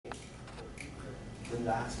Then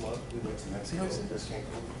last month we went to Mexico and just came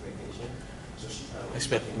home for vacation. So she I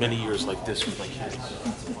spent many years like this with my kids.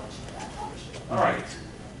 All right.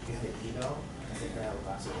 we had an email. I think I have a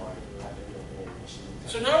glass of wine. We had it in, and she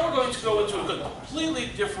So now we're going to go into a completely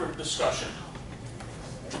different discussion.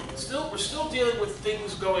 We're still dealing with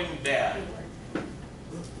things going bad, but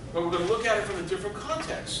we're going to look at it from a different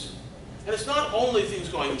context. And it's not only things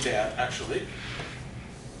going bad, actually,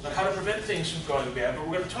 but how to prevent things from going bad, but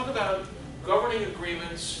we're going to talk about governing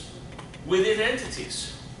agreements within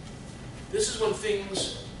entities. This is when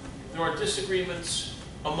there are disagreements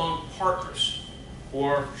among partners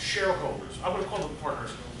or shareholders. I'm going to call them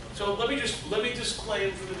partners. So let me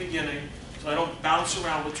disclaim from the beginning, so I don't bounce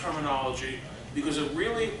around with terminology, because it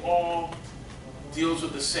really all deals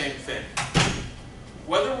with the same thing.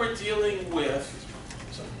 Whether we're dealing with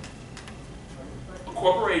a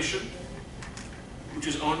corporation, which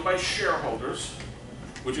is owned by shareholders,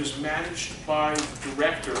 which is managed by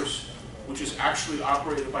directors, which is actually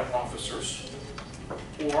operated by officers,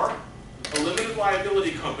 or a limited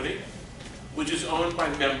liability company, which is owned by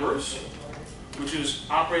members, which is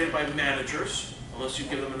operated by managers, unless you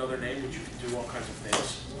give them another name, which you can do all kinds of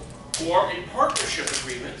things, or a partnership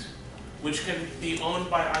agreement, which can be owned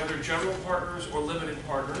by either general partners or limited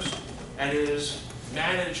partners, and is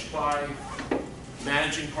managed by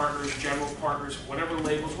managing partners, general partners, whatever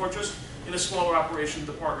labels, or just in a smaller operation,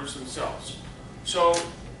 the partners themselves. So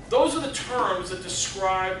those are the terms that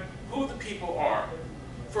describe who the people are.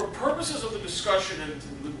 For purposes of the discussion,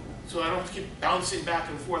 and so I don't keep bouncing back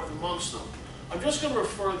and forth amongst them, I'm just going to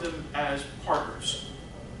refer to them as partners.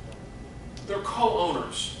 They're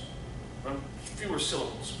co-owners. Fewer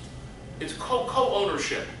syllables. It's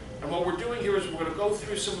co-ownership. And what we're doing here is we're going to go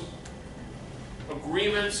through some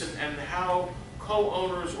agreements and how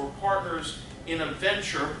co-owners or partners in a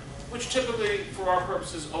venture, which typically, for our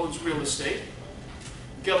purposes, owns real estate,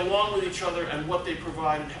 get along with each other and what they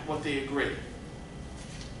provide and what they agree.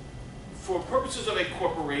 For purposes of a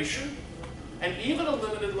corporation, and even a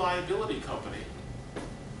limited liability company,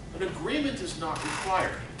 an agreement is not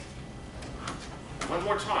required. One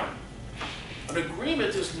more time. An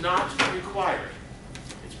agreement is not required.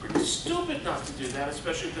 It's pretty stupid not to do that,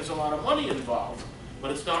 especially if there's a lot of money involved,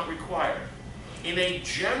 but it's not required. In a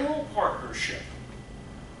general partnership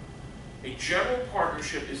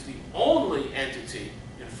is the only entity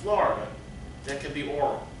in Florida that can be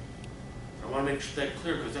oral. I want to make that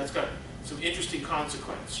clear because that's got some interesting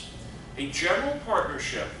consequence. A general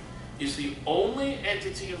partnership is the only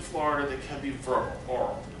entity in Florida that can be verbal,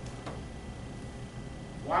 oral.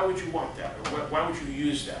 Why would you want that? Or why would you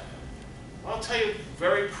use that? Well, I'll tell you a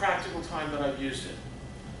very practical time that I've used it.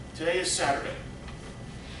 Today is Saturday.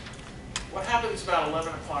 What happens about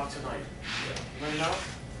 11 o'clock tonight? Anybody know?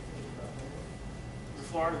 In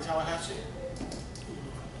Florida, Tallahassee?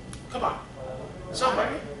 Come on.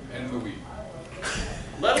 Somebody. End of the week.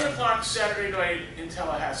 11 o'clock Saturday night in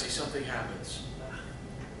Tallahassee, something happens.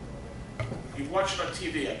 You watch it on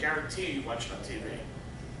TV. I guarantee you watch it on TV.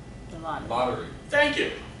 The lottery. Lottery. Thank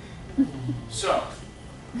you. So,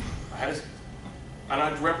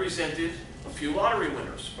 I've represented a few lottery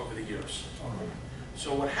winners over the years.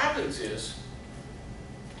 So what happens is,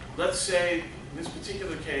 let's say, in this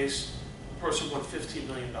particular case, the person won $15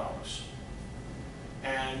 million.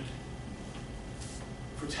 And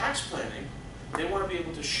for tax planning, they want to be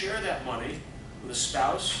able to share that money with a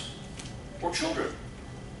spouse or children.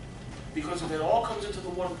 Because if it all comes into the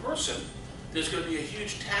one person, there's going to be a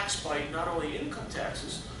huge tax bite, not only income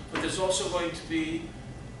taxes, but there's also going to be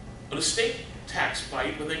an estate tax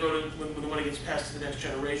bite when when the money gets passed to the next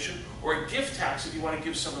generation, or a gift tax if you want to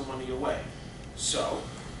give someone money away. So,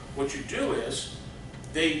 what you do is,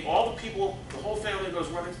 all the people, the whole family goes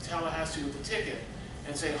running to Tallahassee with the ticket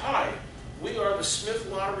and say, "Hi, we are the Smith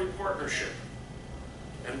Lottery Partnership.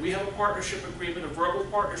 And we have a partnership agreement, a verbal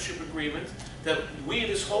partnership agreement, that we,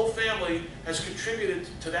 this whole family, has contributed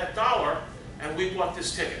to that dollar, and we want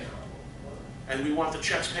this ticket. And we want the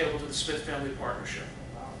checks payable to the Smith Family Partnership."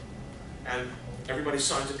 And everybody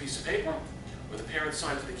signs a piece of paper, or the parent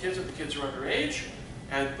signs to the kids if the kids are underage,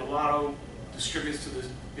 and the lotto distributes to the,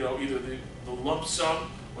 either the lump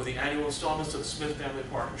sum or the annual installments to the Smith Family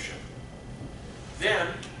Partnership. Then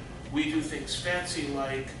we do things fancy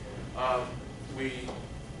like we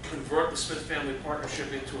convert the Smith Family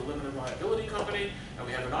Partnership into a limited liability company, and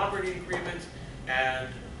we have an operating agreement, and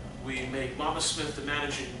we make Mama Smith the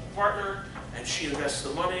managing partner, and she invests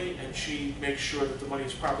the money, and she makes sure that the money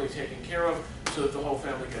is properly taken care of so that the whole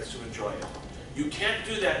family gets to enjoy it. You can't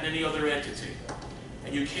do that in any other entity.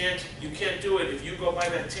 And you can't do it if you go buy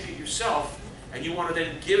that ticket yourself and you want to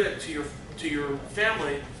then give it to your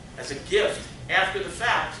family as a gift after the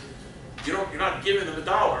fact, you're not giving them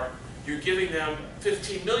 $1, you're giving them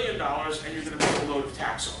 $15 million, and you're going to pay a load of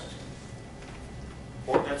tax on it.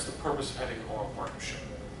 Or that's the purpose of having an oral partnership.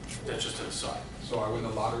 That's just an aside. So I win the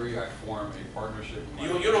lottery, I form a partnership.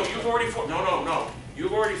 You've already formed. No.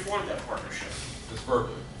 You've already formed that partnership. Just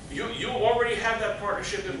verbally. You already have that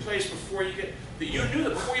partnership in place before you get. You knew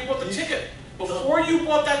that before you bought the ticket. Before you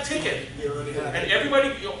bought that ticket, and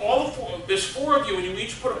everybody, there's 4 of you, and you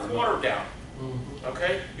each put a quarter down.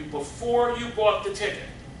 Okay? Before you bought the ticket.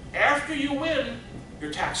 After you win,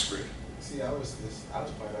 you're tax free. See, I was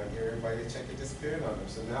planning on getting everybody to check it disappearing on them,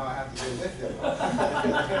 so now I have to go with them.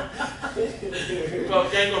 Well,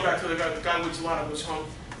 then go back to the guy who wins a lotto, goes home,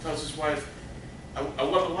 tells his wife, I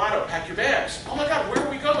won the lotto, pack your bags. Oh my God, where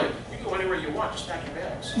are we going? You can go anywhere you want, just pack your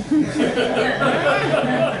bags.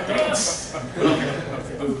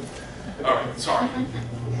 All right, sorry.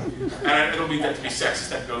 And I don't mean that to be sexist,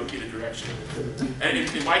 that go either direction. And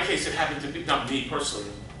in my case, it happened to be, not me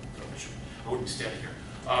personally, I wouldn't be standing here.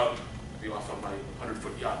 I'd be off on my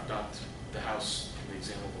 100-foot yacht, not the house in the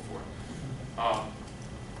example before.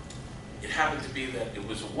 It happened to be that it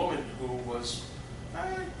was a woman who was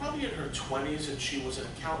probably in her 20s, and she was an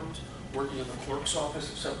accountant working in the clerk's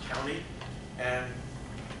office of some county, and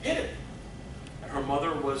hit it. And her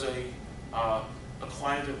mother was a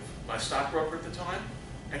client of my stockbroker at the time,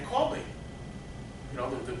 and called me. You know,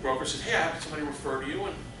 the broker said, hey, I had somebody refer to you,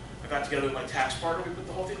 and I got together with my tax partner, we put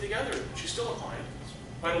the whole thing together. She's still a client.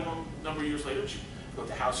 Quite a long number of years later, she built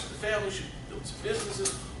a house for the family, she built some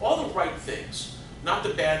businesses, all the right things. Not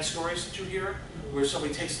the bad stories that you hear, where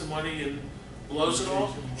somebody takes the money and blows it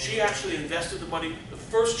all. She actually invested the money. The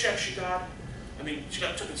first check she got, I mean,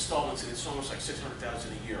 took installments, and it's almost like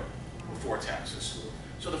 $600,000 a year before taxes.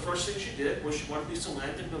 So the first thing she did was she bought a piece of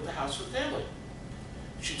land and built a house for the family.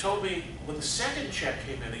 She told me when the second check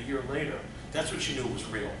came in a year later, that's when she knew it was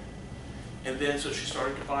real. And then so she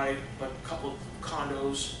started to buy like a couple of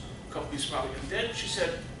condos, a couple pieces of property, and then she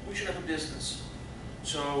said, we should have a business.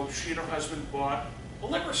 So she and her husband bought a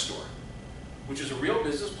liquor store, which is a real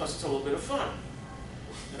business, plus it's a little bit of fun.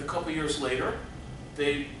 And a couple of years later,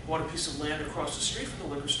 they bought a piece of land across the street from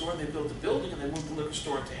the liquor store, and they built a building, and they moved the liquor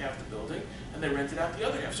store into half the building, and they rented out the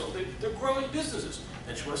other half. So they're growing businesses.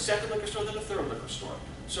 Then she bought a second liquor store, then a third liquor store.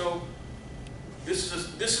 So this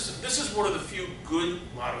is one of the few good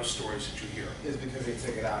lotto stories that you hear. Is because they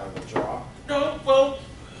took it out of the draw? No, well,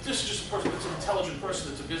 this is just a person that's an intelligent person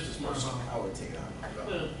that's a business person. I would take it out of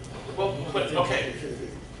the draw. Well, but okay.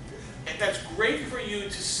 And that's great for you to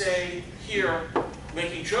say here,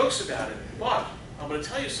 making jokes about it, but I'm going to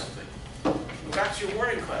tell you something. Go back to your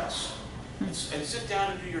morning class and sit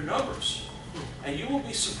down and do your numbers. And you will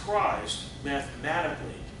be surprised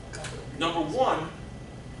mathematically. Number one,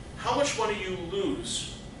 how much money you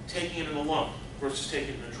lose taking it in a lump versus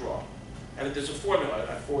taking it in a draw. And there's a formula.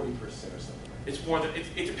 40% or something. It's more than,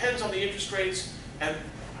 it depends on the interest rates, and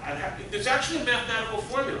there's actually a mathematical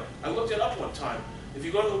formula. I looked it up one time. If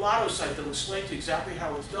you go to the Lotto site, they'll explain to you exactly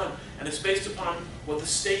how it's done, and it's based upon what the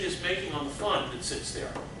state is making on the fund that sits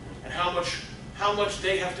there, and how much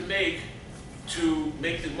they have to make to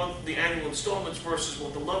make the annual installments versus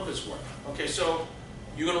what the lump is worth. Okay, so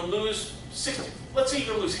you're going to lose 60. Let's say you're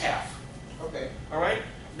going to lose half. Okay. All right.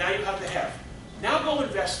 Now you have the half. Now go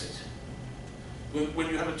invest it. When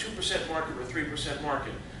you have a 2% market or a 3%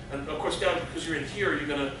 market, and of course now because you're in here, you're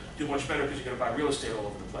going to do much better because you're going to buy real estate all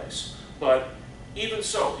over the place. But even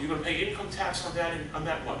so, you're going to pay income tax on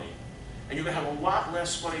that money, and you're going to have a lot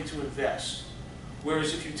less money to invest.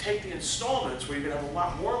 Whereas if you take the installments, where you're going to have a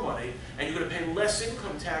lot more money, and you're going to pay less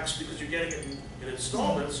income tax because you're getting it in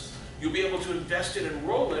installments, you'll be able to invest it and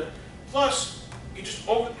roll it. Plus, it's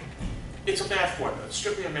a math formula. It's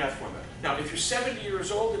strictly a math formula. Now, if you're 70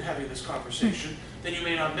 years old and having this conversation, then you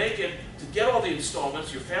may not make it to get all the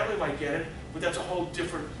installments. Your family might get it, but that's a whole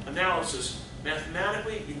different analysis.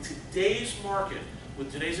 Mathematically, in today's market,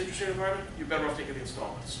 with today's interest rate environment, you're better off taking the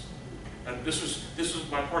installments. And this was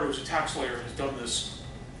my partner, who's a tax lawyer, has done this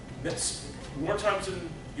more times than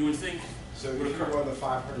you would think. So if you won the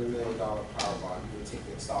 $500 million Powerball, you would take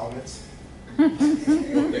the installments? How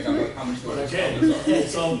much But again,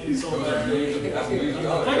 it's all Why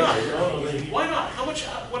not? Why not? How much?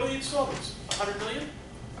 What are the installments? 100 million?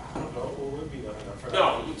 I don't know. What would be the number?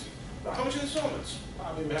 No. How much are the installments?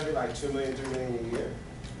 Probably maybe like $2 million, $3 million a year.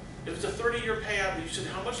 If it's a 30-year payout, you said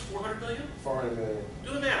how much? 400 million? 400 million.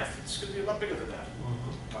 Do the math. It's going to be a lot bigger than that.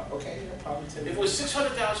 Okay, yeah, probably 10 If it was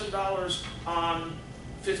 $600,000 on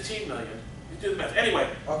 15 million, you do the math. Anyway.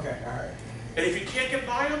 Okay, all right. And if you can't get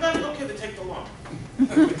by on that, okay, then take the lump.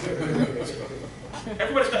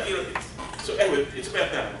 Everybody's got, so anyway, it's a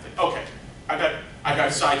mathematical thing. Okay, I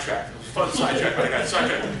got sidetracked. It was a fun sidetrack, but I got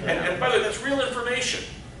sidetracked. And by the way, that's real information.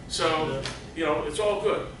 So, you know, it's all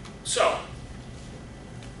good. So,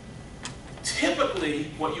 typically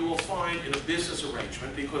what you will find in a business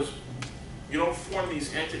arrangement, because you don't form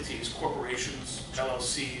these entities, corporations,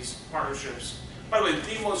 LLCs, partnerships. By the way,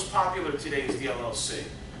 the most popular today is the LLC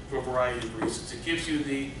for a variety of reasons. It gives you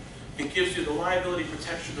the liability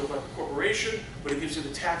protection of a corporation, but it gives you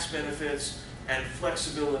the tax benefits and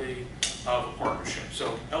flexibility of a partnership.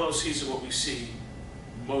 So LLCs are what we see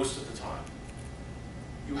most of the time.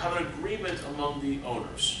 You have an agreement among the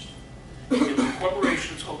owners. In the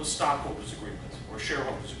corporation, it's called a stockholders agreement or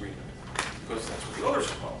shareholders agreement, because that's what the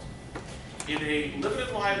owners are called. In a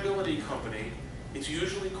limited liability company, it's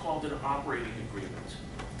usually called an operating agreement,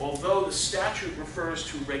 although the statute refers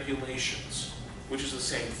to regulations, which is the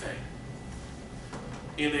same thing.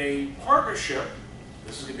 In a partnership,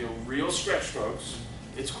 this is going to be a real stretch, folks,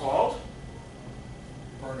 it's called?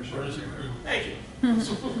 Partnership agreement. Thank you.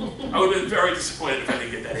 I would have been very disappointed if I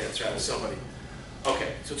didn't get that answer out of somebody.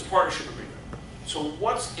 Okay, so it's a partnership agreement. So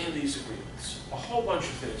what's in these agreements? A whole bunch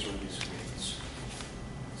of things are in these agreements.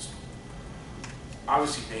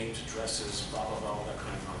 Obviously names, addresses, blah, blah, blah, all that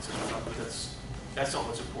kind of nonsense, but that's not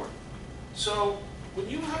what's important. So when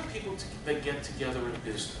you have people that get together in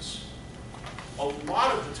business, a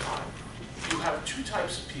lot of the time, you have two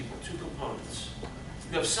types of people, two components.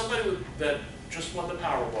 You have somebody that just won the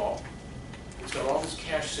Powerball, that's got all this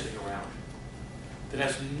cash sitting around, that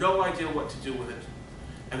has no idea what to do with it,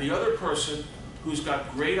 and the other person who's got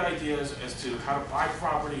great ideas as to how to buy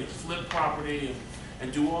property and flip property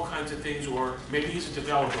and do all kinds of things, or maybe he's a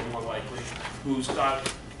developer more likely, who's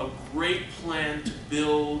got a great plan to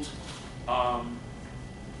build a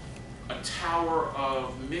tower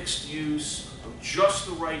of mixed use, of just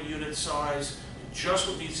the right unit size, just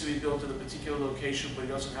what needs to be built in a particular location, but he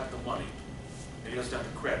doesn't have the money, and he doesn't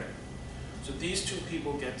have the credit. So these two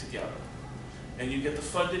people get together, and you get the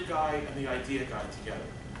funded guy and the idea guy together.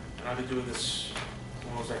 And I've been doing this as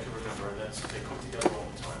long as I can remember, and they come together all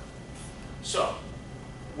the time. So,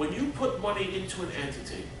 when you put money into an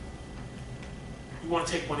entity, you want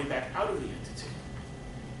to take money back out of the entity.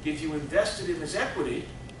 If you invest it in as equity,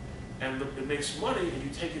 and it makes money, and you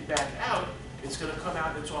take it back out, it's going to come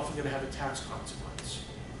out and it's often going to have a tax consequence.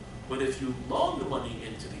 But if you loan the money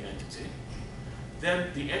into the entity,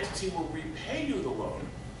 then the entity will repay you the loan,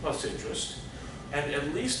 plus interest, and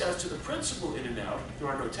at least as to the principal in and out, there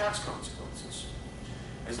are no tax consequences.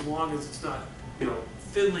 As long as it's not,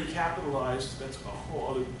 thinly capitalized, that's a whole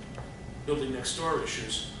other building next door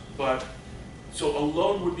issues. But, so a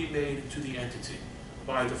loan would be made to the entity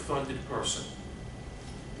by the funded person.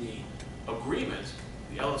 The agreement,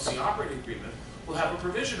 the LLC operating agreement, will have a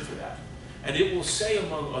provision for that. And it will say,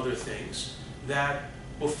 among other things, that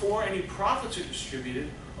before any profits are distributed,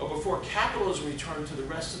 or before capital is returned to the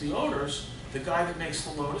rest of the owners, the guy that makes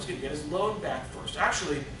the loan is going to get his loan back first.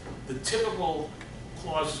 Actually, the typical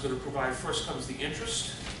clause is going to provide first comes the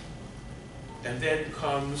interest, and then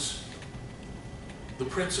comes the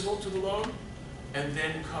principal to the loan, and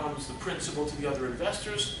then comes the principal to the other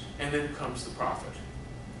investors, and then comes the profit.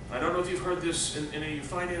 I don't know if you've heard this in any of your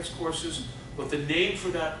finance courses, but the name for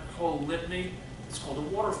that whole litany is called a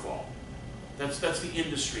waterfall. That's the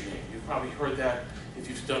industry name. You've probably heard that if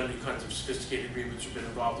you've done any kinds of sophisticated agreements or been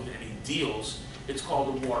involved in any deals. It's called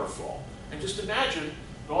a waterfall. And just imagine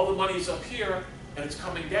that all the money's up here and it's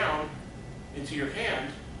coming down into your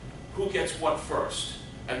hand. Who gets what first?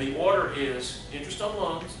 And the order is interest on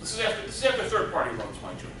loans. This is after third-party loans,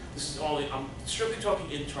 mind you. This is I'm strictly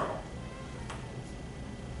talking internal.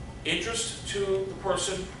 Interest to the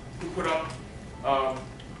person who put up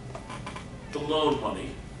the loan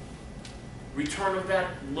money, return of that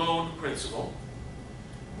loan principal,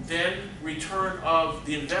 then return of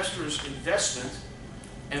the investor's investment,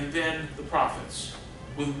 and then the profits,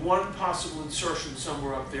 with one possible insertion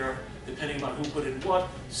somewhere up there, depending on who put in what.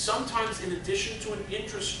 Sometimes in addition to an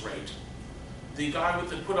interest rate, the guy with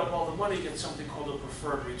the put up all the money gets something called a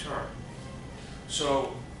preferred return.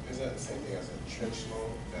 So, is that the same thing as a trench loan?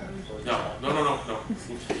 No.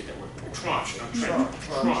 Tranche, not trench.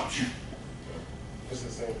 Tranche. It's the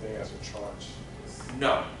same thing as a tranche.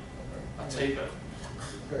 No. I'll tell you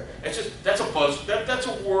better. It's just, that's a buzz, that's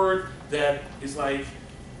a word that is like,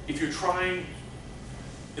 if you're trying,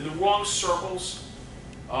 in the wrong circles,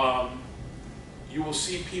 you will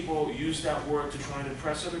see people use that word to try and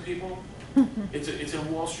impress other people. It's a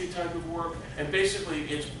Wall Street type of work, and basically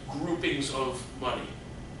it's groupings of money,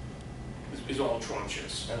 is all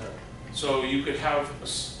tranches. So you could have,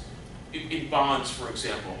 in bonds, for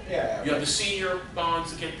example, you have the senior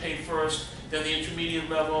bonds that get paid first, then the intermediate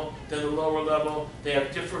level, then the lower level. They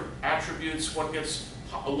have different attributes. One gets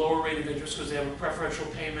a lower rate of interest because they have a preferential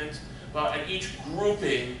payment, and each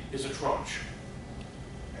grouping is a tranche.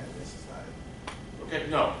 And this is not it.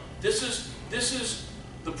 Okay, no, this is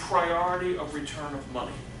the priority of return of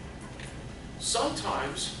money.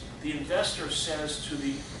 Sometimes the investor says to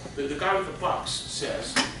the guy with the bucks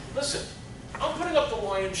says, listen, I'm putting up the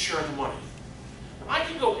lion's share of the money. I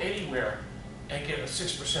can go anywhere and get a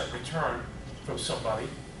 6% return from somebody,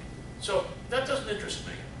 so that doesn't interest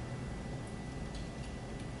me.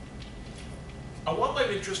 I want my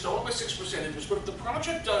interest, I want my 6% interest, but if the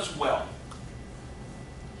project does well,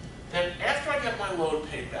 then after I get my loan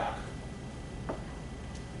paid back,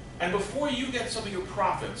 and before you get some of your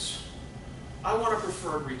profits, I want a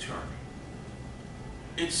preferred return.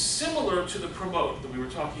 It's similar to the promote that we were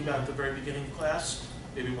talking about at the very beginning of class,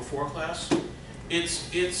 maybe before class.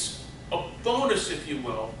 It's a bonus, if you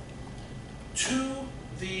will, to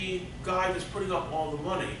the guy that's putting up all the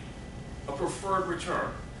money, a preferred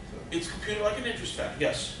return. It's computed like an interest factor.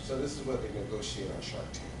 Yes? So this is what they negotiate on Shark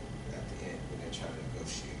Tank at the end when they're trying to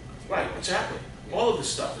negotiate. Right, exactly. Yeah. All of this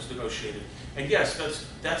stuff is negotiated. And yes,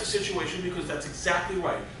 that's a situation because that's exactly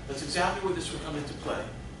right. That's exactly where this would come into play.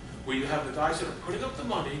 Where you have the guys that are putting up the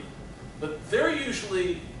money, but they're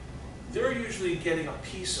usually getting a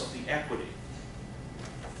piece of the equity.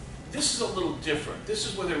 This is a little different. This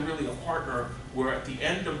is where they're really a partner, where at the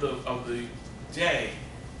end of the day,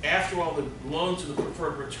 after all the loans and the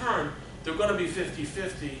preferred return, they're going to be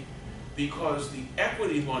 50-50 because the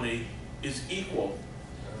equity money is equal.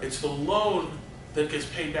 It's the loan that gets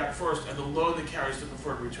paid back first and the loan that carries the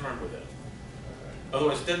preferred return with it.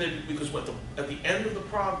 Otherwise, then because at the end of the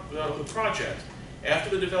project, after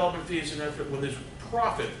the development fees and after, when there's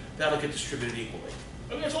profit, that'll get distributed equally.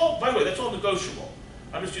 I mean, it's all, by the way, that's all negotiable.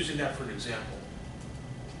 I'm just using that for an example.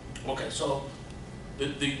 Okay, so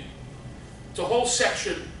it's a whole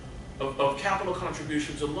section of capital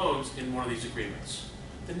contributions and loans in one of these agreements.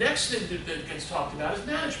 The next thing that gets talked about is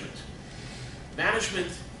management. Management,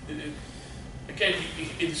 again,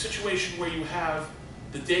 in the situation where you have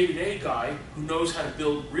the day-to-day guy who knows how to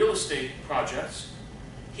build real estate projects,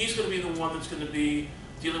 he's going to be the one that's going to be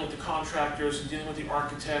dealing with the contractors and dealing with the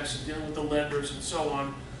architects and dealing with the lenders and so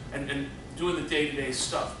on, and doing the day-to-day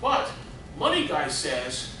stuff. But money guy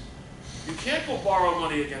says, you can't go borrow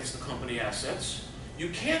money against the company assets, you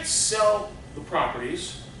can't sell the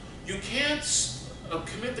properties, you can't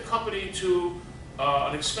commit the company to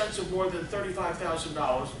an expense of more than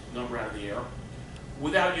 $35,000, number out of the air,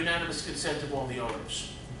 without unanimous consent of all the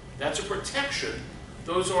owners. That's a protection.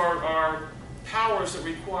 Those are powers that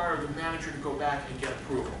require the manager to go back and get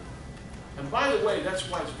approval. And by the way, that's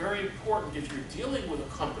why it's very important if you're dealing with a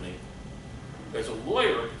company, as a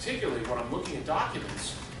lawyer particularly, when I'm looking at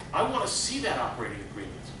documents, I want to see that operating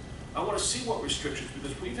agreement. I want to see what restrictions,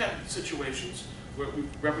 because we've had situations where we've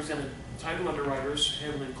represented title underwriters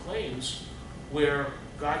handling claims where a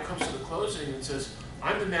guy comes to the closing and says,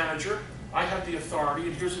 I'm the manager, I have the authority,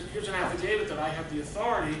 and here's an affidavit that I have the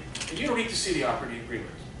authority, and you don't need to see the operating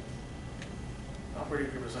agreement. The operating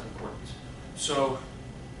agreement is not important. So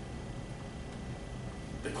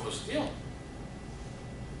they close the deal.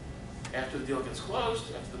 After the deal gets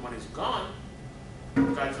closed, after the money's gone, the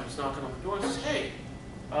guy comes knocking on the door and says, hey,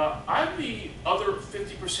 I'm the other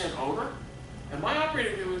 50% owner, and my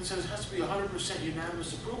operating agreement says it has to be 100%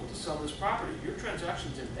 unanimous approval to sell this property. Your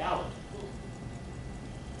transaction's invalid.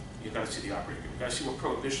 You've got to see the operating agreement. You've got to see what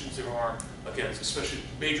prohibitions there are against, especially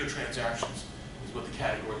major transactions, is what the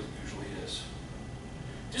category usually is.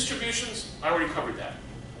 Distributions, I already covered that.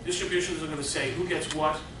 Distributions are going to say who gets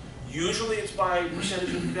what. Usually it's by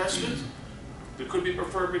percentage of investment. There could be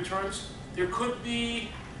preferred returns. There could be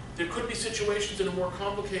situations in a more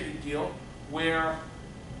complicated deal where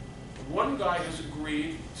one guy has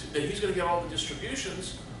agreed that he's going to get all the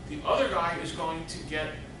distributions, the other guy is going to get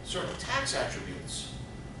certain tax attributes.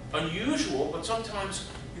 Unusual, but sometimes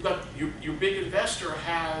you've got your big investor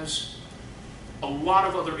has a lot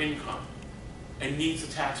of other income and needs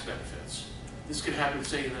the tax benefits. This could happen,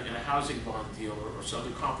 say, in a housing bond deal or some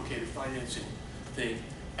other complicated financing thing,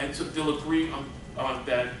 and so they'll agree on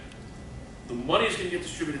that the money is going to get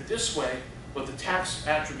distributed this way, but the tax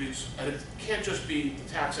attributes, and it can't just be the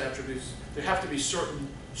tax attributes, there have to be certain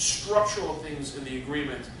structural things in the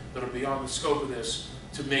agreement that are beyond the scope of this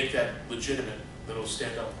to make that legitimate, that will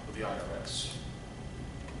stand up with the IRS.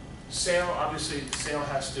 Sale, obviously, the sale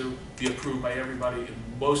has to be approved by everybody in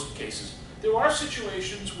most cases. There are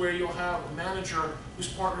situations where you'll have a manager whose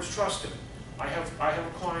partners trust him. I have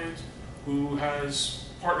a client who has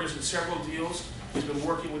partners in several deals. He's been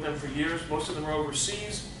working with them for years. Most of them are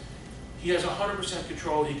overseas. he has 100%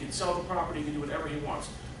 control. He can sell the property, he can do whatever he wants.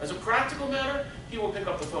 As a practical matter, he will pick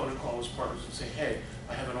up the phone and call his partners and say, hey,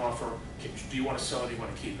 I have an offer, do you want to sell it, do you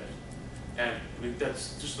want to keep it? And I mean,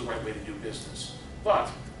 that's just the right way to do business. But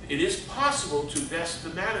it is possible to vest the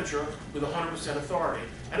manager with 100% authority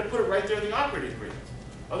and to put it right there in the operating agreement.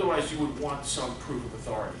 Otherwise, you would want some proof of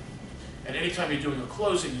authority. And anytime you're doing a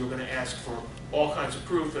closing, you're going to ask for all kinds of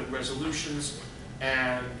proof and resolutions,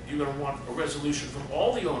 and you're going to want a resolution from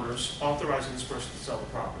all the owners authorizing this person to sell the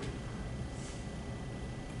property.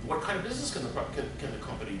 What kind of business can the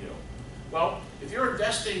company do? Well, if you're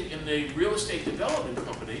investing in a real estate development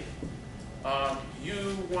company,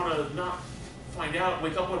 you want to not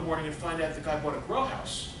wake up one morning and find out the guy bought a grow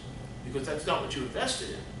house, because that's not what you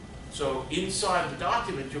invested in. So inside the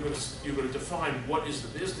document, you're going to define what is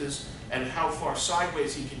the business and how far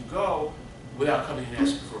sideways he can go without coming and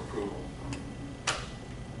asking for approval.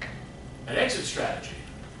 An exit strategy.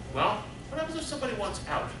 Well, what happens if somebody wants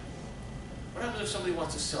out? What happens if somebody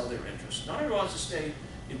wants to sell their interest? Not everyone wants to stay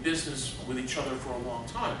in business with each other for a long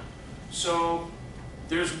time. So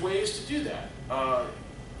there's ways to do that.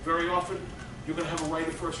 Very often, you're going to have a right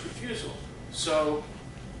of first refusal. So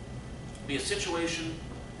be a situation,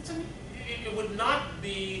 it would not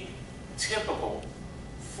be typical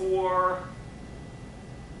for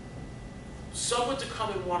someone to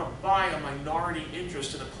come and want to buy a minority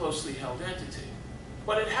interest in a closely held entity.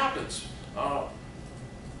 But it happens.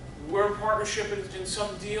 We're in partnership in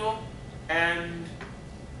some deal, and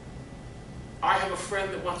I have a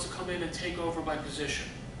friend that wants to come in and take over my position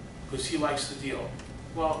because he likes the deal.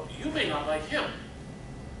 Well, you may not like him.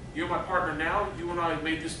 You're my partner now. You and I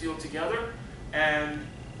made this deal together, and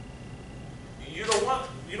you don't want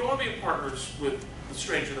to be partners with the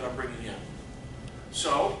stranger that I'm bringing in.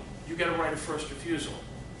 So you get a right of first refusal.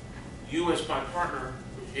 You, as my partner,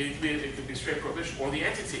 it could be straight prohibition, or the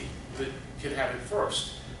entity that can have it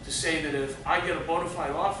first, to say that if I get a bona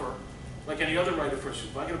fide offer, like any other right of first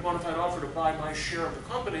refusal, if I get a bona fide offer to buy my share of the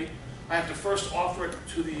company, I have to first offer it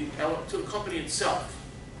to the company itself.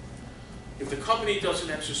 If the company doesn't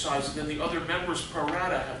exercise it, then the other members pro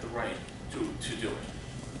rata have the right to do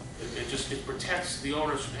it. It protects the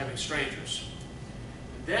owners from having strangers.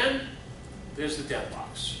 And then there's the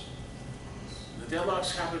deadlocks. The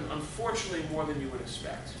deadlocks happen, unfortunately, more than you would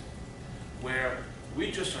expect, where we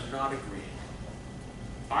just are not agreeing.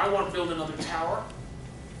 I want to build another tower.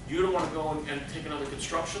 You don't want to go and take another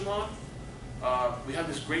construction loan. We have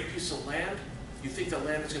this great piece of land. You think that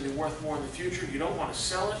land is going to be worth more in the future. You don't want to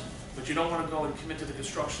sell it, but you don't want to go and commit to the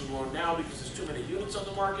construction loan now because there's too many units on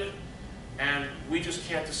the market, and we just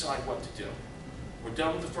can't decide what to do. We're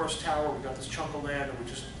done with the first tower. We've got this chunk of land, and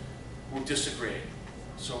we're disagreeing.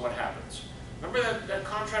 So what happens? Remember that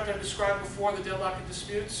contract I described before, the deadlock and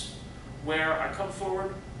disputes, where I come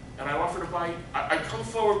forward and I offer to buy, I come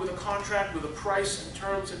forward with a contract with a price and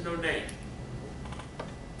terms and no name.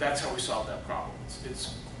 That's how we solve that problem.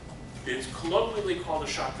 It's colloquially called a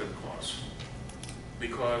shotgun clause,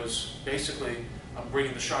 because basically I'm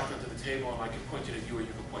bringing the shotgun to the table and I can point it at you or you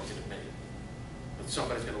can point it at me. But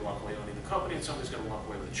somebody's going to walk away owning the company and somebody's going to walk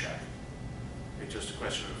away with a check. It's just a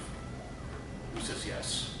question of who says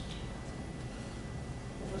yes.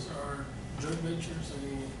 Professor, are joint ventures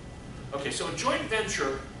any? Okay, so a joint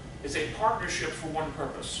venture is a partnership for one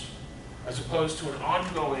purpose, as opposed to an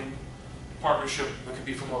ongoing partnership that could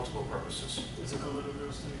be for multiple purposes. Is it a little real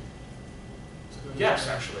estate? Yes,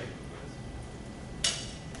 actually.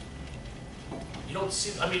 You don't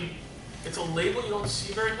see, I mean, it's a label you don't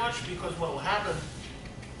see very much, because what will happen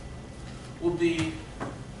will be,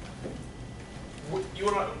 you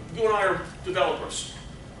and I are developers,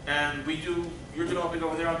 and you're developing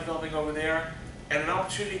over there, I'm developing over there, and an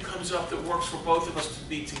opportunity comes up that works for both of us to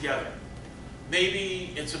be together.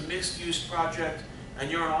 Maybe it's a mixed-use project,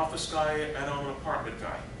 and you're an office guy and I'm an apartment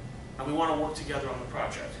guy, and we want to work together on the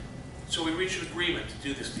project. So we reach an agreement to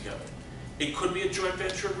do this together. It could be a joint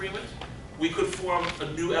venture agreement. We could form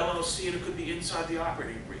a new LLC, and it could be inside the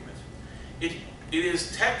operating agreement. It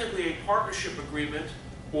is technically a partnership agreement,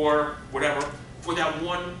 or whatever, for that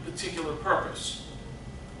one particular purpose.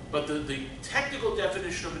 But the technical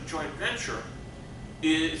definition of a joint venture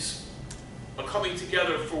is a coming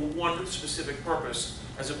together for one specific purpose,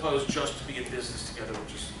 as opposed just to be in business together,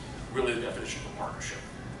 which is really the definition of a partnership.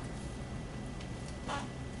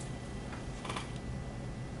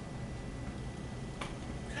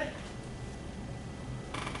 Okay.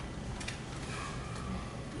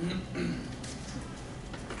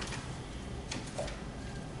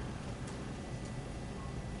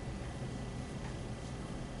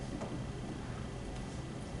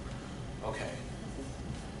 Okay.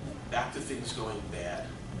 Back to things going bad.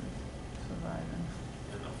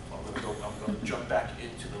 jump back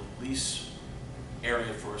into the lease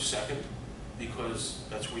area for a second, because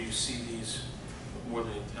that's where you see these more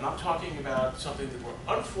than, and I'm talking about something that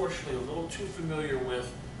we're unfortunately a little too familiar with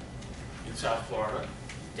in South Florida,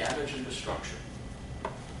 damage and destruction.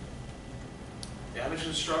 Damage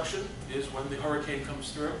and destruction is when the hurricane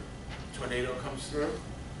comes through, tornado comes through,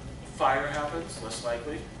 fire happens, less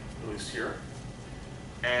likely, at least here,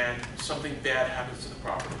 and something bad happens to the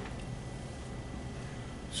property.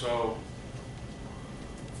 So,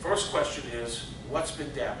 first question is, what's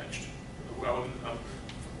been damaged? Well,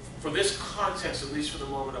 for this context, at least for the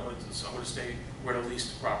moment, I'm going to say we're at a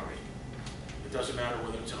leased property. It doesn't matter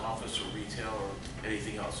whether it's an office or retail or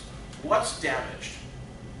anything else. What's damaged?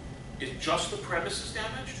 Is just the premises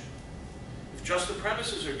damaged? If just the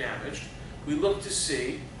premises are damaged, we look to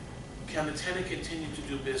see, can the tenant continue to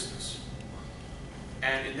do business?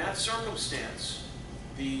 And in that circumstance,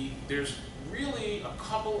 there's really a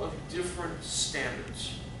couple of different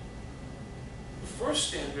standards. The first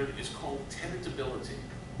standard is called tenantability.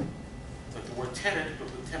 Like the word tenant, but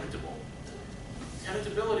with tenantable.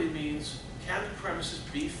 Tenantability means, can the premises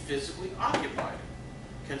be physically occupied?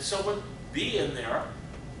 Can someone be in there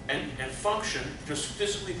and function, just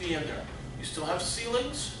physically be in there? You still have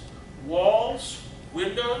ceilings, walls,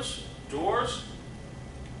 windows, doors.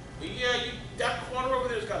 Yeah, that corner over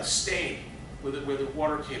there's got a stain where the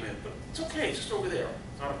water came in, but it's okay, it's just over there,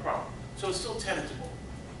 it's not a problem. So it's still tenantable.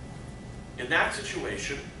 In that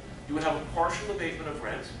situation, you would have a partial abatement of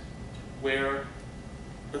rent where,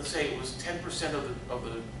 let's say it was 10% of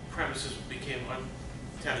the premises became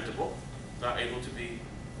untenantable, not able to be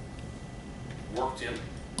worked in,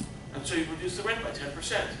 and so you reduce the rent by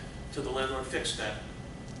 10% till the landlord fixed that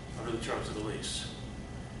under the terms of the lease.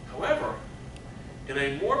 However, in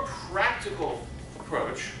a more practical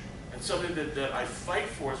approach, and something that I fight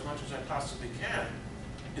for as much as I possibly can,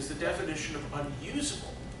 is the definition of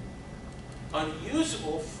unusable.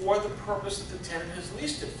 Unusable for the purpose that the tenant has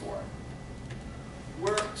leased it for.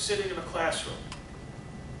 We're sitting in a classroom.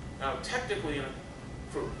 Now, technically,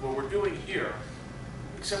 for what we're doing here,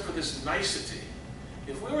 except for this nicety,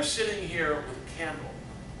 if we were sitting here with a candle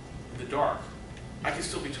in the dark, I could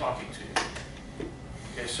still be talking to you.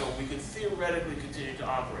 Okay, so we could theoretically continue to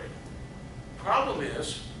operate. Problem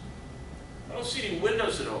is, I don't see any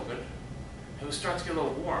windows that open, and we start to get a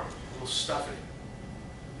little warm, a little stuffy.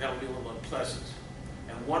 That would be a little unpleasant.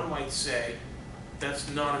 And one might say, that's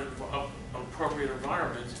not an appropriate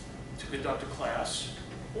environment to conduct a class,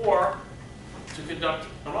 or to conduct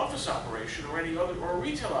an office operation, or any other, or a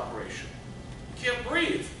retail operation. You can't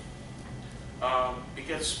breathe. It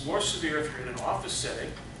gets more severe if you're in an office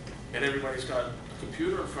setting, and everybody's got a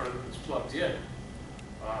computer in front of them that's plugged in,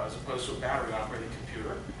 as opposed to a battery-operated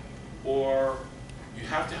computer. Or you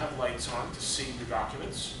have to have lights on to see the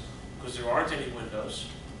documents, because there aren't any windows.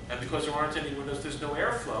 And because there aren't any windows, there's no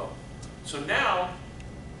airflow. So now,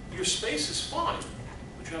 your space is fine,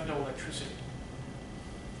 but you have no electricity.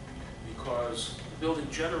 Because the building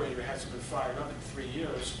generator hasn't been fired up in 3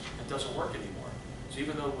 years and doesn't work anymore. So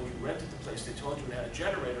even though when you rented the place, they told you it had a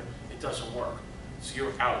generator, it doesn't work. So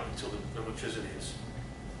you're out until the electricity is.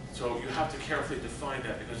 So you have to carefully define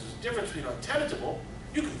that, because there's a difference between untenantable.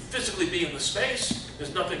 You can physically be in the space.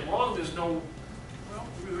 There's nothing wrong. There's no, well,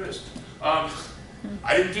 maybe there is.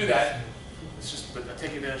 I didn't do that. It's just, but I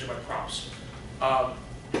take advantage of my props.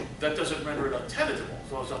 That doesn't render it untenantable,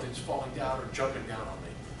 as long as nothing's falling down or jumping down on me.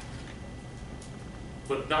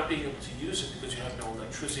 But not being able to use it because you have no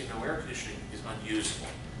electricity, no air conditioning, is unusable.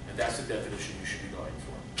 And that's the definition you should be going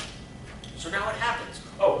for. So now what happens?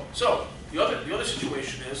 Oh, so the other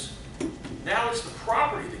situation is, now it's the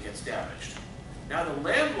property that gets damaged. Now the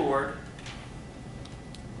landlord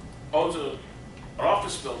owns an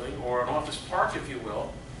office building, or an office park, if you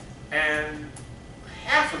will, and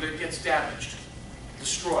half of it gets damaged,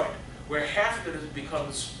 destroyed, where half of it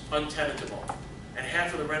becomes untenantable, and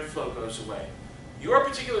half of the rent flow goes away. Your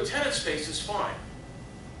particular tenant space is fine.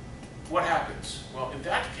 What happens? Well, in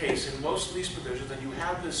that case, in most lease provisions, and you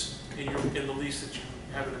have this in the lease that you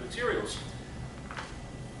have in the materials,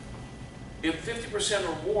 if 50%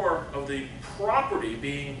 or more of the property,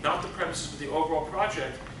 being not the premises but the overall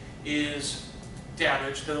project, is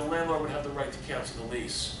damaged, then the landlord would have the right to cancel the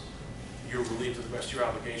lease. You're relieved of the rest of your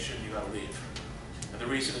obligation, you gotta leave. And the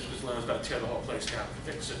reason is because the landlord's gotta tear the whole place down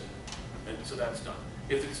and fix it. And so that's done.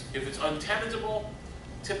 If it's untenantable,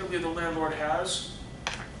 typically the landlord has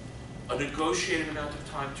a negotiated amount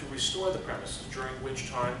of time to restore the premises, during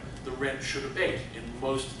which time the rent should abate, in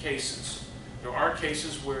most cases. There are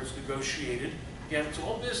cases where it's negotiated, again, it's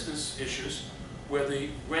all business issues, where the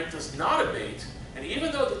rent does not abate, and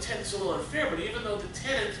even though the tenant's a little unfair, but even though the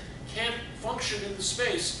tenant can't function function in the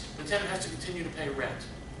space, the tenant has to continue to pay rent.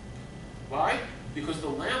 Why? Because the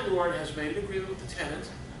landlord has made an agreement with the tenant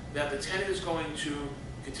that the tenant is going to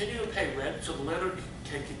continue to pay rent, so the landlord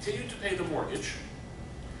can continue to pay the mortgage,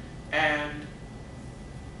 and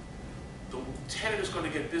the tenant is going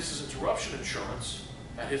to get business interruption insurance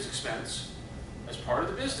at his expense as part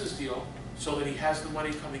of the business deal, so that he has the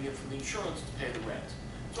money coming in from the insurance to pay the rent.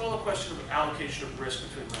 It's all a question of allocation of risk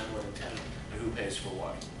between landlord and tenant and who pays for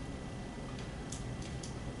what.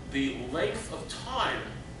 The length of time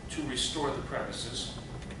to restore the premises,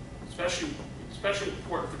 especially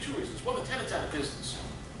important for two reasons. One, the tenant's out of business.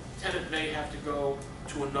 The tenant may have to go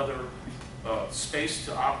to another space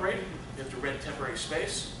to operate. They have to rent temporary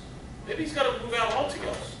space. Maybe he's got to move out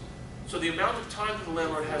altogether. So the amount of time that the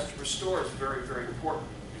landlord has to restore is very, very important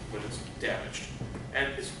when it's damaged.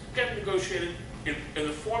 And it's getting negotiated in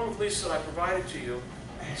the form of lease that I provided to you,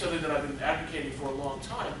 something that I've been advocating for a long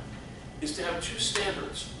time, is to have two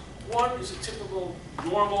standards. One is a typical,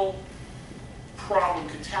 normal problem,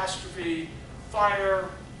 catastrophe, fire,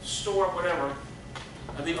 storm, whatever.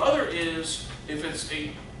 And the other is if it's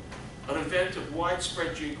an event of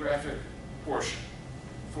widespread geographic portion.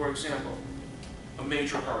 For example, a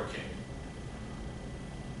major hurricane.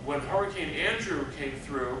 When Hurricane Andrew came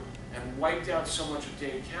through and wiped out so much of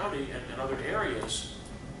Dade County and other areas,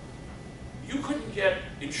 you couldn't get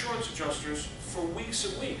insurance adjusters for weeks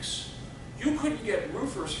and weeks. You couldn't get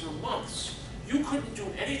roofers for months. You couldn't do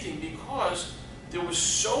anything because there was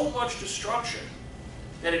so much destruction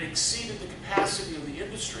that it exceeded the capacity of the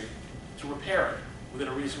industry to repair it within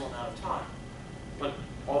a reasonable amount of time. But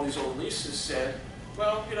all these old leases said,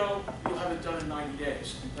 well, you know, you'll have it done in 90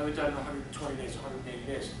 days. You'll have it done in 120 days,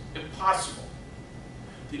 180 days. Impossible.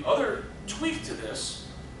 The other tweak to this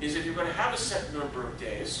is if you're going to have a set number of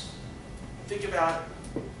days, think about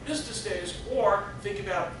business days, or think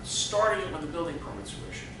about starting it when the building permits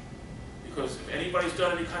are issued. Because if anybody's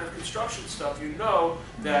done any kind of construction stuff, you know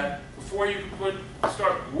that before you can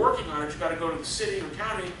start working on it, you've got to go to the city or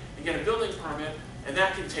county and get a building permit, and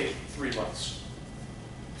that can take 3 months.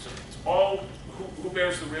 So it's all who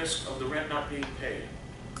bears the risk of the rent not being paid.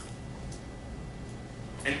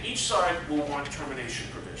 And each side will want termination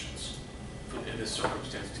provisions in this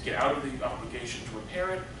circumstance to get out of the obligation to repair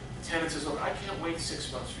it. The tenant says, look, I can't wait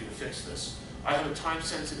 6 months for you to fix this. I have a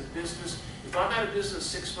time-sensitive business. If I'm out of business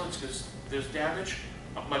 6 months because there's damage,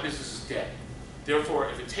 my business is dead. Therefore,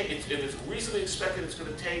 if it's reasonably expected it's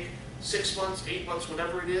going to take 6 months, 8 months,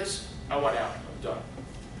 whatever it is, I want out. I'm done.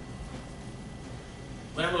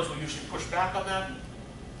 Landlords will usually push back on that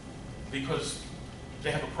because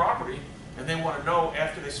they have a property and they want to know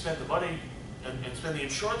after they spend the money and spend the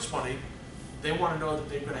insurance money, they want to know that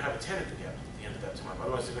they're going to have a tenant again at the end of that time.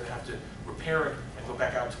 Otherwise, they're going to have to repair it and go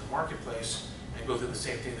back out to the marketplace and go through the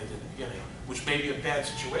same thing they did at the beginning, which may be a bad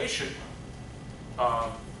situation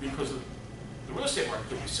because the real estate market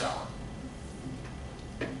could be sour.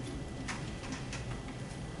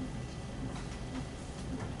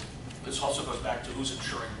 This also goes back to who's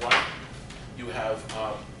insuring what. You have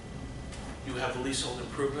the leasehold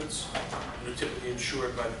improvements that are typically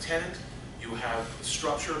insured by the tenant. You have the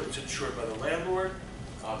structure that's insured by the landlord,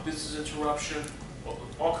 business interruption,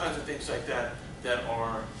 all kinds of things like that that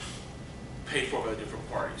are paid for by the different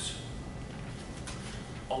parties.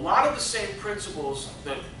 A lot of the same principles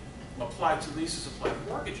that apply to leases apply to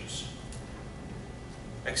mortgages,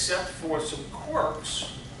 except for some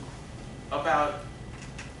quirks about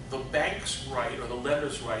the bank's right or the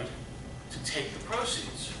lender's right to take the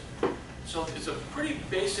proceeds. So it's a pretty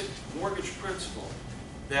basic mortgage principle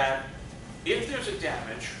that if there's a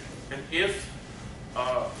damage and if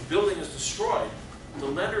the building is destroyed, the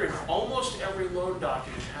lender in almost every loan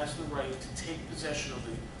document has the right to take possession of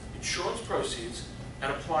the insurance proceeds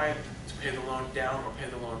and apply it to pay the loan down or pay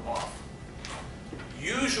the loan off.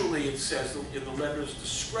 Usually it says that in the lender's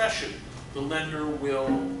discretion, the lender will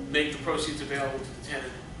make the proceeds available to the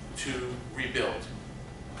tenant to rebuild.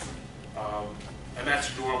 And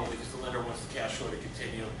that's normal because the lender wants the cash flow to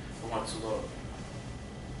continue and wants the loan.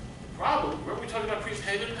 The problem, remember we talked about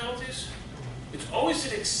prepayment penalties? It's always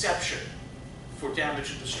an exception for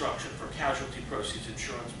damage and destruction, for casualty proceeds,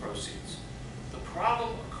 insurance proceeds. The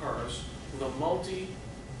problem occurs with a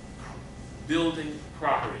multi-building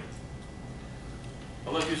property.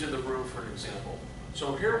 I'll let you use in the room for an example.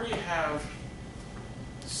 So here we have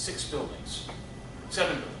 7 buildings,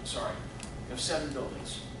 sorry. We have 7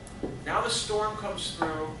 buildings. Now the storm comes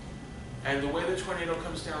through, and the way the tornado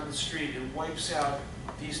comes down the street, it wipes out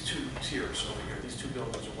these 2 tiers over here. These 2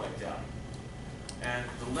 buildings are wiped out. And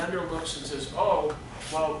the lender looks and says, oh,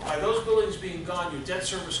 well, by those buildings being gone, your debt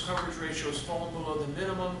service coverage ratio has fallen below the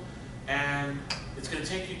minimum, and it's going to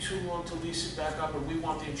take you too long to lease it back up, and we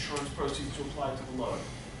want the insurance proceeds to apply to the loan.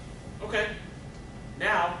 Okay,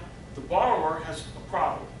 now the borrower has a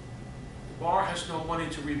problem. The borrower has no money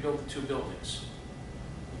to rebuild the 2 buildings.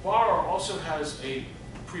 The borrower also has a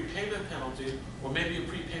prepayment penalty, or maybe a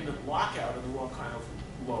prepayment lockout in the wrong kind of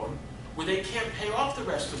loan, where they can't pay off the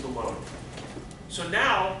rest of the loan. So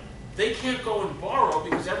now they can't go and borrow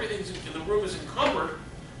because everything's in the room is encumbered.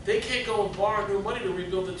 They can't go and borrow new money to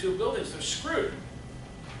rebuild the 2 buildings. They're screwed.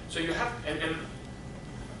 So you have, and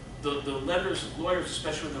the lenders and lawyers,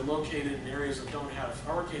 especially when they're located in areas that don't have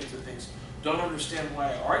hurricanes and things, don't understand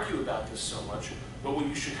why I argue about this so much. But what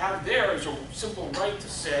you should have there is a simple right to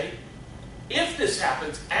say, if this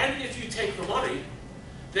happens, and if you take the money,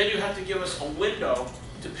 then you have to give us a window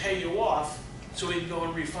to pay you off so we can go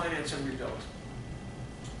and refinance and rebuild.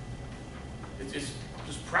 It's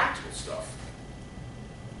just practical stuff.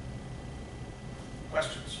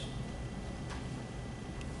 Questions?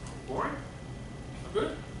 Boring? I'm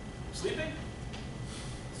good? Sleeping?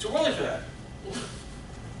 It's too early for that.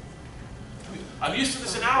 I'm used to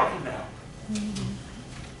this an hour from now.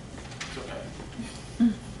 It's okay.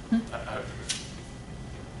 I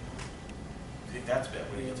think that's bad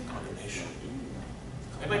when you get to condemnation.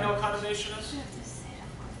 Anybody know what condemnation is?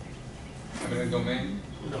 Eminent domain?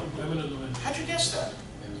 No, eminent domain. How'd you guess that?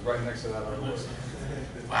 It was right next to that other word.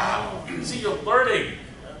 Wow. See, you're learning.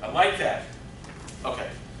 I like that. Okay.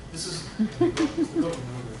 This is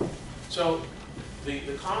so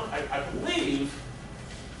I believe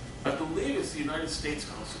it's the United States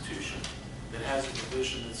Constitution that has a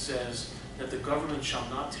provision that says that the government shall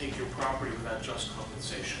not take your property without just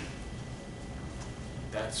compensation.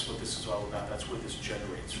 That's what this is all about. That's where this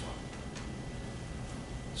generates from.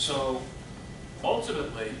 So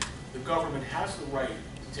ultimately, the government has the right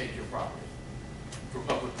to take your property for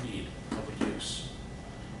public need, public use.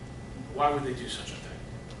 Why would they do such a thing?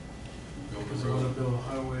 Because they want to build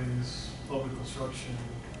highways, public construction,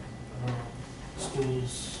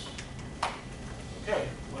 schools. Okay,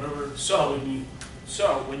 whatever. So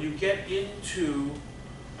when you get into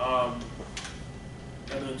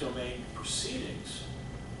eminent domain proceedings,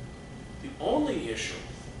 the only issue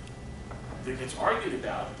that gets argued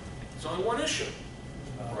about is only one issue.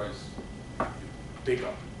 Price. Big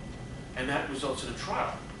up. And that results in a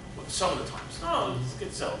trial. Some of the times. No, it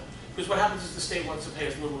gets settled. Because what happens is the state wants to pay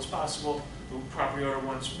as little as possible, the property owner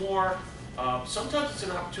wants more. Sometimes it's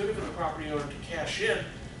an opportunity for the property owner to cash in,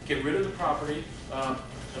 get rid of the property. I have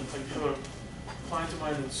a client of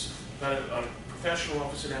mine that's got a professional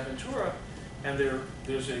office in Aventura, and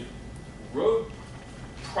there's a road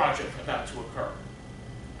project about to occur.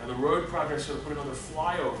 And the road project is going to put another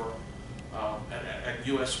flyover at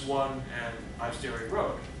US 1 and Ives Dairy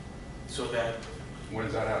Road. So that... When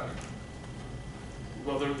does that happen?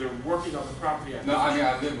 Well, they're working on the property. No, I mean,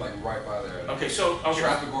 I live like right by there. Okay, so... Okay.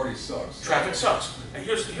 Traffic already sucks. Traffic sucks. And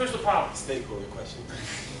here's the problem. Stakeholder question.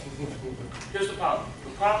 Here's the problem.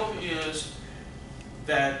 The problem is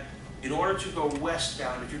that in order to go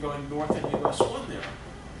westbound, if you're going north in US 1 there,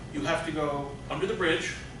 you have to go under the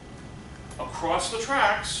bridge, across the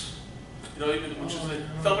tracks, you know, which is the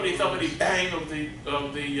thumpity bang of the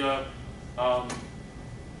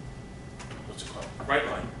what's it called? Right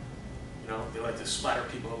line. You know, they like to splatter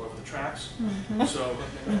people all over the tracks. So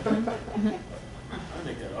I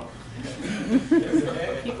make that up.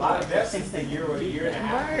 A lot of deaths since the year or a year and a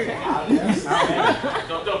half.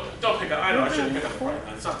 Don't pick up. I know I shouldn't pick up the right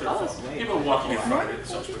line. It's not their fault. People are walking in front of it and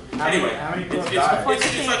such. Anyway,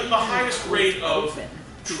 it's like the highest rate of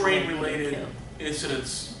train-related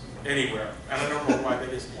incidents anywhere, and I don't know why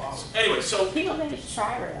that is. Anyway, so people think it's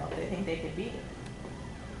Tri-Rail. They think they could beat it.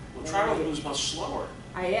 well, Tri-Rail moves much slower.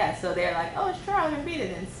 Yeah, so they're like, oh, it's Tri-Rail, can beat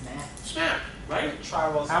it, and smack. Smack, right?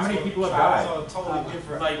 How many people have died? On a totally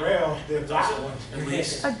different Like rail than that dozen one. at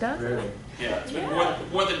least. A dozen? Really? Yeah, it's been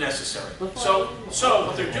more than necessary. So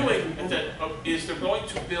what they're doing is they're going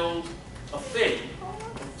to build a thing,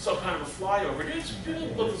 some kind of a flyover.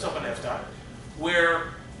 Look this up on FDOT,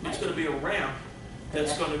 where it's going to be a ramp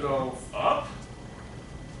that's going to go up,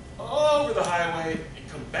 over the highway, and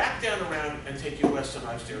come back down around and take you west on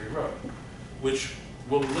Ives Dairy Road, which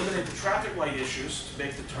will eliminate the traffic light issues to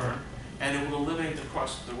make the turn, and it will eliminate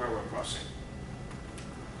the railroad crossing,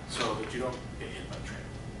 so that you don't get hit by a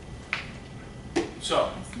train.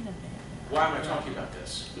 So, why am I talking about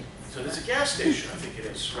this? So there's a gas station, I think it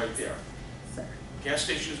is, right there. Gas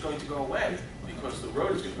station is going to go away because the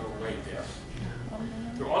road is going to go right there.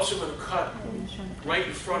 They're also going to cut right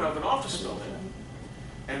in front of an office building.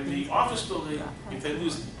 And the office building, if they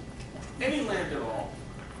lose any land at all,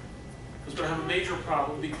 is going to have a major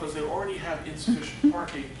problem because they already have insufficient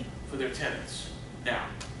parking for their tenants. Now,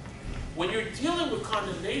 when you're dealing with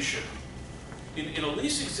condemnation, in a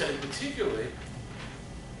leasing setting particularly,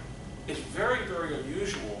 it's very, very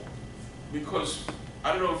unusual because,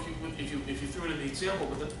 I don't know if you threw it in the example,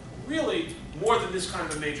 but really, more than this kind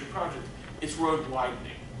of a major project, it's road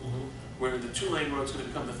widening, where the 2-lane road is going to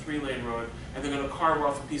become the 3-lane road, and they're going to carve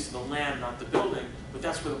off a piece of the land, not the building, but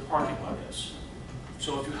that's where the parking lot is.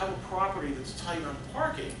 So if you have a property that's tight on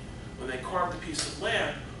parking, when they carve the piece of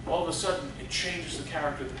land, all of a sudden it changes the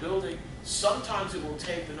character of the building. Sometimes it will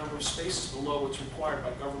take the number of spaces below what's required by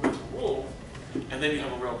governmental rule, and then you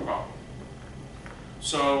have a real problem.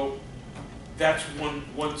 So that's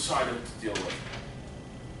one side of it to deal with.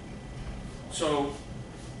 So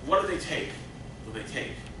what do they take?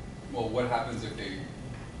 Well, what happens if they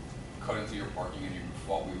cut into your parking and you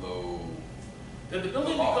fall below? Then the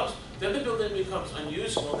building becomes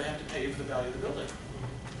unusable. They have to pay you for the value of the building.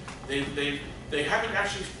 They haven't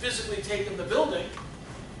actually physically taken the building,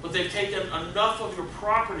 but they've taken enough of your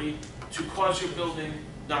property to cause your building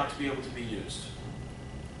not to be able to be used.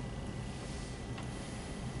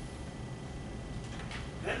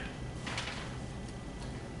 Okay?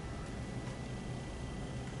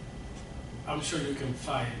 I'm sure you can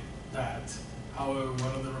fight that. However,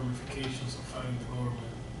 what are the ramifications of fighting the government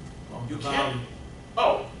on the You value? can't.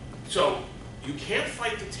 Oh, so you can't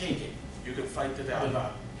fight the taking. You can fight the value.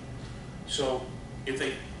 So if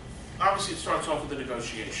they, obviously it starts off with a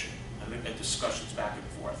negotiation and discussions back and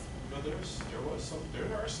forth. No, there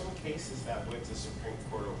are some cases that went to Supreme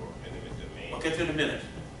Court over eminent domain. I'll get there in a minute.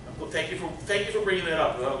 Well, thank you for bringing that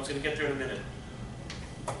up. I was going to get there in a minute.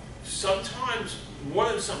 Sometimes, more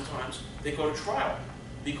than sometimes, they go to trial.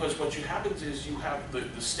 Because what happens is you have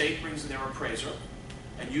the state brings in their appraiser,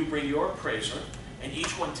 and you bring your appraiser, and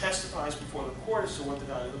each one testifies before the court as to what the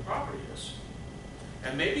value of the property is.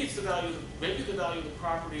 And maybe it's the value of the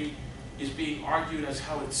property is being argued as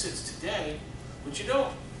how it sits today, but you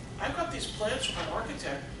know, I've got these plans from my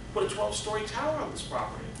architect, put a 12-story tower on this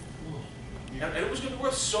property. And it was going to be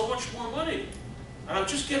worth so much more money. And I'm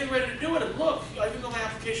just getting ready to do it, and look, I even got my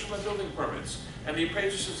application for my building permits. And the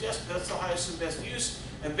appraiser says, yes, that's the highest and best use,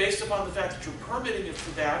 and based upon the fact that you're permitting it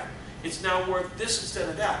for that, it's now worth this instead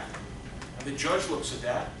of that. And the judge looks at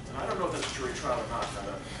that, and I don't know if that's a jury trial or not,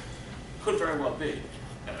 could very well be.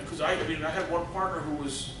 Because I had one partner who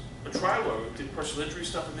was a trial lawyer, who did personal injury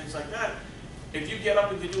stuff and things like that. If you get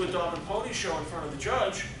up and you do a dog and pony show in front of the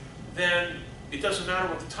judge, then it doesn't matter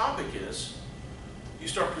what the topic is. You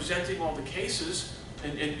start presenting all the cases,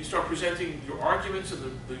 and you start presenting your arguments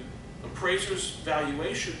and the appraiser's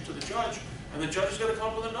valuation to the judge, and the judge is going to come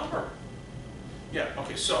up with a number. Yeah,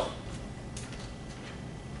 okay, so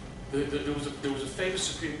there was a famous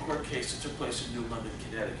Supreme Court case that took place in New London,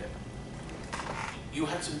 Connecticut. You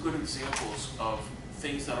had some good examples of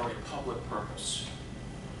things that are a public purpose.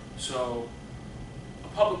 So a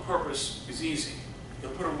public purpose is easy.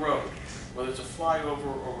 You'll put a road, whether it's a flyover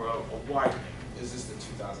or a widening. Is this the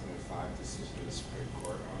 2005 decision of the Supreme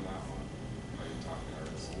Court on that one? Are you talking about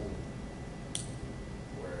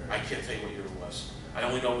where? I can't tell you what year it was. I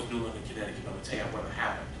only know it was New London, Connecticut, but I'm going to tell you when it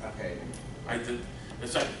happened. Okay.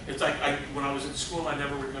 It's like when I was in school, I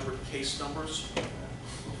never remembered case numbers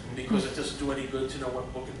because it doesn't do any good to know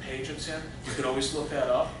what book and page it's in. You can always look that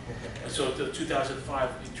up. And so the 2005,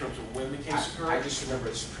 in terms of when the case occurred. I just remember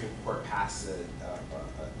the Supreme Court passed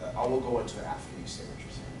I will go into it after you say what you're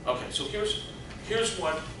saying. Okay, so here's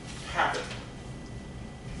what happened.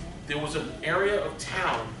 There was an area of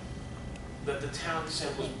town that the town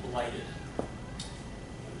said was blighted.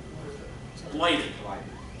 Blighted.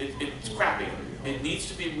 It's crappy. It needs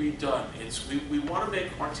to be redone. We want to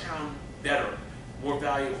make our town better, more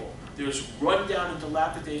valuable. There's rundown and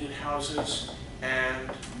dilapidated houses, and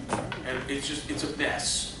it's a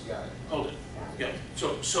mess. You got it. Hold it. Yeah.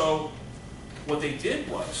 So what they did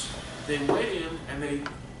was they went in and they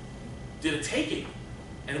did a taking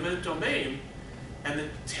in eminent domain, and the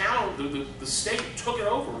town, the state took it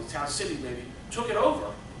over, the town city maybe, took it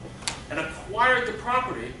over and acquired the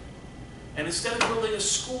property, and instead of building a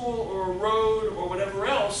school or a road or whatever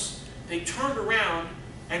else, they turned around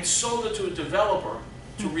and sold it to a developer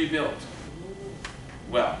to rebuild.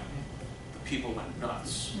 Well, the people went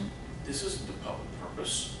nuts. This isn't the public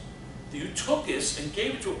purpose. You took this and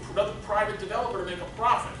gave it to another private developer to make a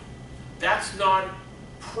profit. That's not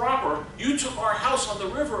proper. You took our house on the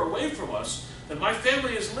river away from us that my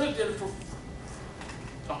family has lived in for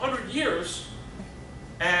 100 years,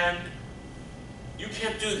 and you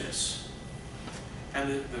can't do this. And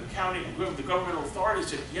the county, the governmental authority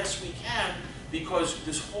said, yes, we can, because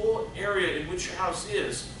this whole area in which your house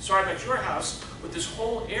is, sorry about your house, but this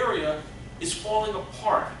whole area is falling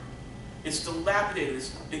apart. It's dilapidated,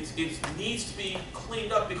 it needs to be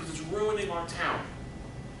cleaned up because it's ruining our town.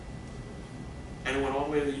 And it went all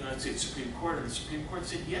the way to the United States Supreme Court, and the Supreme Court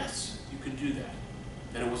said, yes, you can do that.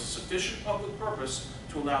 And it was a sufficient public purpose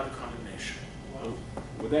to allow the condemnation.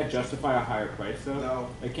 Would that justify a higher price though? No.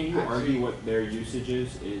 Like, can you Actually- argue what their usage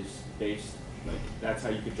is based, like, that's how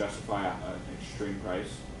you could justify an extreme price?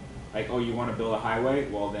 Like, oh, you wanna build a highway?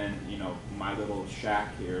 Well then, you know, my little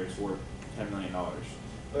shack here is worth $10 million.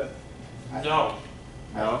 But No,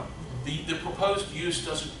 No? the proposed use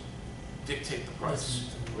doesn't dictate the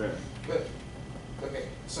price. Really? But, okay,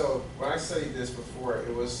 so when I studied this before,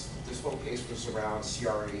 this whole case was around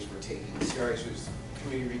CRAs were taking, CRAs was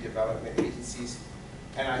community redevelopment agencies,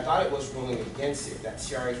 and I thought it was ruling against it, that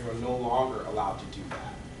CRAs were no longer allowed to do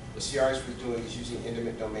that. What CRAs were doing is using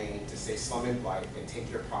eminent domain to say slum and blight and take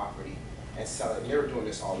your property and sell it. And they were doing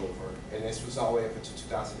this all over, and this was all the way up until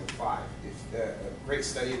 2005. If a great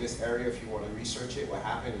study in this area, if you want to research it, what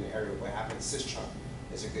happened in the area, what happened in Sistrunk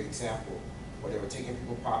is a good example, where they were taking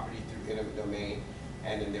people's property through eminent domain,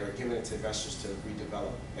 and then they were giving it to investors to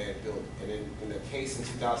redevelop and build. And in the case in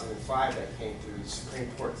 2005 that came through, the Supreme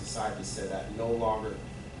Court decided to say that no longer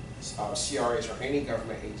CRAs or any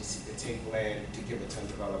government agency could take land to give it to a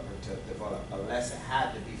developer to develop unless it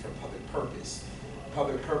had to be for public purpose.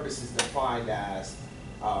 Public purpose is defined as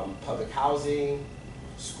public housing,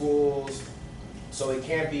 schools, so it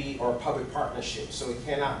can't be, or public partnership. So it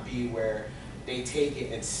cannot be where they take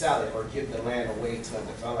it and sell it or give the land away to a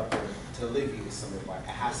developer to alleviate some of it. It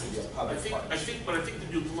has to be a public partnership. But I think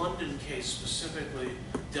the New London case specifically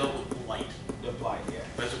dealt with blight, The blight,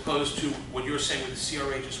 yeah. as opposed to what you're saying where the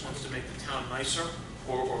CRA just wants to make the town nicer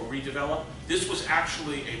or redevelop. This was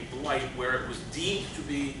actually a blight where it was deemed to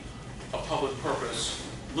be a public purpose.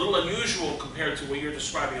 A little unusual compared to what you're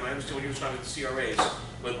describing, and I understand what you're describing with the CRAs,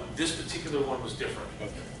 but this particular one was different.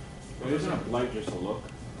 But isn't a blight just a look?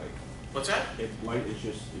 Like, What's that? blight is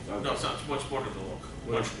just, it's ugly. No, it's not. It's much more than the look.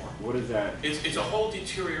 Much more. What is that? It's a whole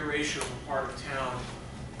deterioration of a part of town.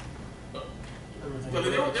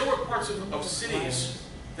 Everything. I mean, there were parts of cities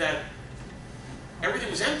that everything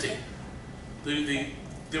was empty. It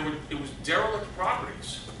was derelict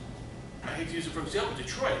properties. I hate to use it for example,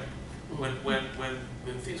 Detroit.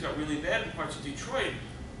 When things got really bad in parts of Detroit,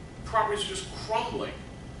 properties were just crumbling.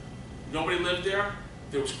 Nobody lived there.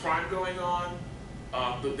 There was crime going on.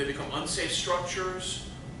 They become unsafe structures.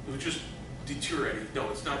 It was just deteriorating. No,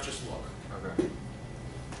 it's not just look. Okay.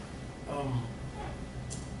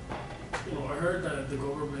 You know, I heard that the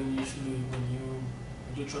government usually, when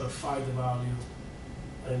you try to fight the value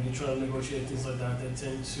and you try to negotiate things like that, they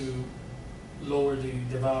tend to lower the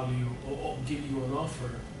value or give you an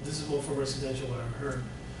offer. This is more for residential, what I've heard,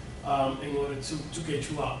 in order to get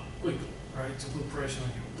you out quickly, right? To put pressure on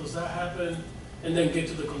you. Does that happen? And then get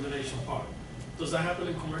to the condemnation part. Does that happen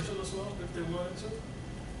in commercial as well, if they wanted to?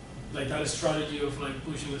 Like that strategy of like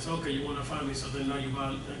pushing this, okay, you want to find me, so then now if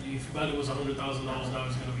your value was $100,000, now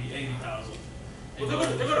it's going to be $80,000.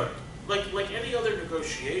 Well, they're gonna like any other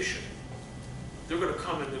negotiation. They're gonna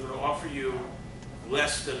come and they're gonna offer you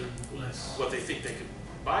less than what they think they could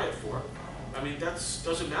buy it for. I mean,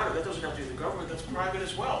 doesn't matter. That doesn't have to be the government. That's private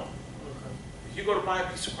as well. Okay. If you go to buy a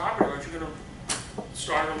piece of property, aren't you gonna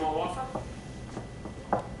start at a low offer?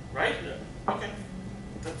 Right? Yeah. Okay.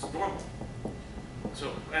 That's normal.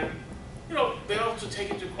 So, and, you know, they also take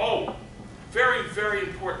into, very, very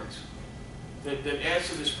important, that adds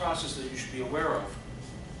to this process that you should be aware of.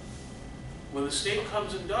 When the state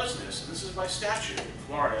comes and does this, and this is by statute in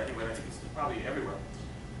Florida anyway, I think it's probably everywhere,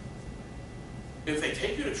 if they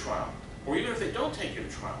take you to trial, or even if they don't take you to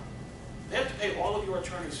trial, they have to pay all of your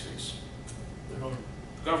attorney's fees. The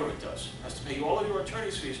government does, has to pay you all of your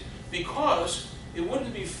attorney's fees, because it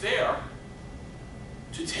wouldn't be fair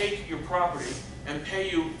to take your property and pay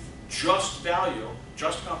you just value,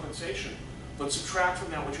 just compensation, but subtract from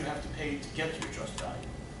that what you have to pay to get to your just value.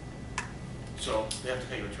 So they have to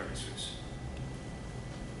pay your attorney's fees.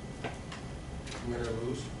 Win or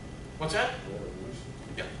lose? What's that? Win or lose?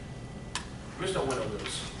 Yeah. There is no win or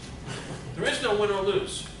lose. There is no win or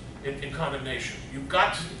lose in condemnation.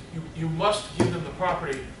 You must give them the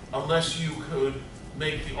property unless you could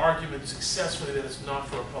make the argument successfully that it's not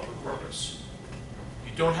for a public purpose.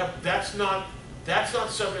 You don't have, that's not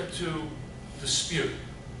subject to dispute.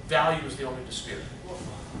 Value is the only dispute.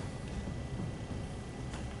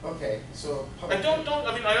 Okay, so. And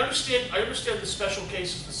I mean, I understand the special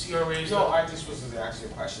cases, the CRAs. No, I just was asking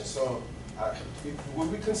a question. So,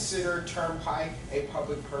 would we consider Turnpike a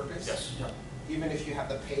public purpose? Yes. Yeah. Even if you have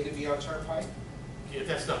to pay to be on Turnpike? Yeah,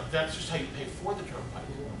 that's just how you pay for the turnpike.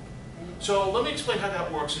 So let me explain how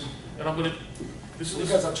that works, and I'm going to, This is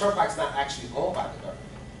Because the turnpike's not actually owned by the government.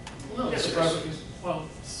 No, Yes, it's it private, is. well,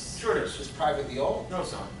 Sure it is. It's privately owned. No,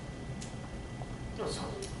 it's not. No, it's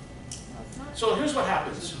not. No, it's not. So here's what it's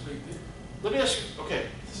happens. a big deal. Let me ask you, okay,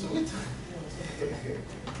 So we-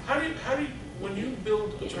 how do you, when you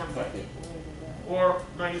build a turnpike, or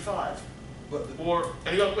 95, But the or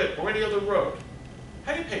any other road,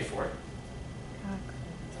 how do you pay for it?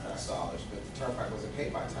 tax dollars, but the turnpike wasn't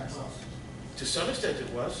paid by tax dollars. To some extent it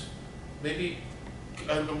was. Maybe,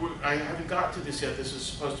 I haven't got to this yet, this is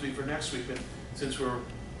supposed to be for next week, but since we're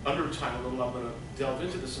under time a little, I'm gonna delve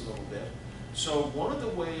into this a little bit. So one of the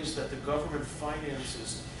ways that the government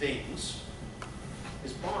finances things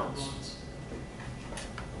is bonds, Bonds.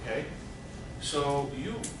 okay? So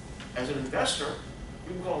you, as an investor,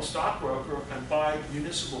 you can call a stockbroker and buy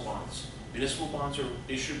municipal bonds. Municipal bonds are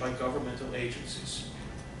issued by governmental agencies,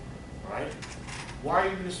 right? Why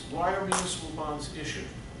are municipal bonds issued?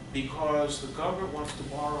 Because the government wants to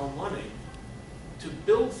borrow money to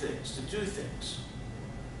build things, to do things.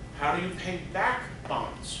 How do you pay back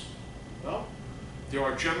bonds? Well, there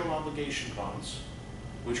are general obligation bonds,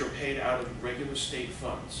 which are paid out of regular state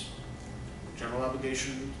funds. General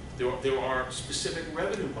obligation, there are specific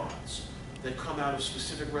revenue bonds that come out of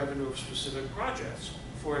specific revenue of specific projects.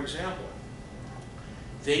 For example,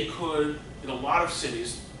 they could, in a lot of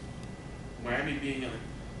cities, Miami being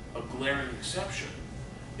a glaring exception,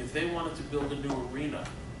 if they wanted to build a new arena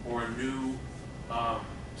or a new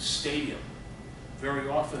stadium, very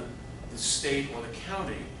often the state or the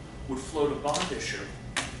county would float a bond issue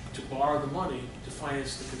to borrow the money to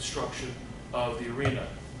finance the construction of the arena.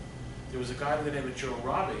 There was a guy by the name of Joe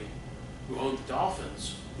Robbie who owned the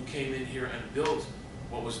Dolphins who came in here and built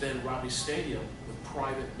what was then Robbie Stadium with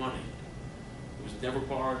private money. It was never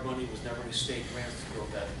borrowed money, it was never any state grants to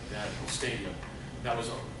build that stadium. That was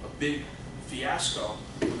a big fiasco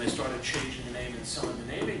when they started changing the name and selling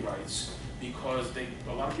the naming rights because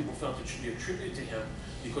a lot of people felt it should be attributed to him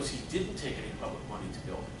because he didn't take any public money to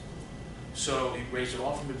build it. So he raised it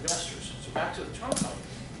all from investors. So back to the turnpike.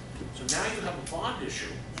 So now you have a bond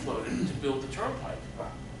issue floated to build the turnpike.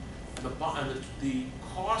 And the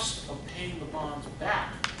cost of paying the bonds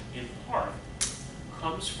back, in part,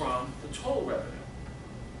 comes from the toll revenue.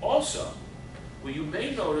 Also, what you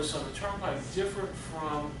may notice on the turnpike different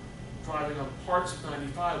from driving on parts of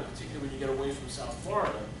 95, particularly when you get away from South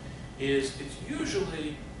Florida, is it's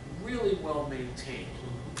usually really well maintained.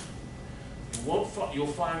 You'll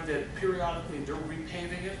find that periodically they're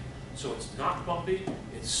repaving it, so it's not bumpy,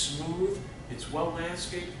 it's smooth, it's well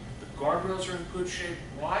landscaped, the guardrails are in good shape.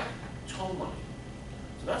 Why? Toll money.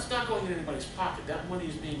 So that's not going in anybody's pocket. That money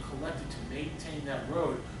is being collected to maintain that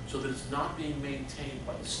road so that it's not being maintained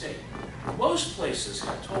by the state. Most places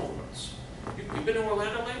have toll roads. You've been to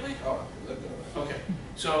Orlando lately? Oh, I lived in it. Okay,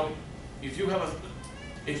 so if you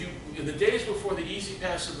in the days before the Easy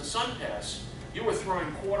Pass and the Sun Pass, you were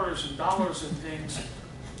throwing quarters and dollars and things.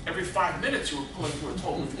 Every 5 minutes you were pulling through a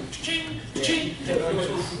toll. Ching, ching. It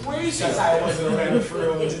was crazy. That's how it was in Orlando for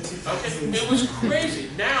real. Okay, it was crazy.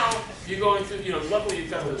 Now you're going through, luckily you've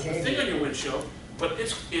got the thing on your windshield, but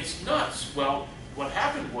it's nuts. Well, what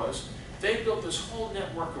happened was they built this whole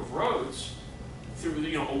network of roads through,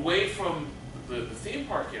 away from the theme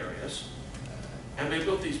park areas, and they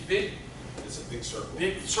built these big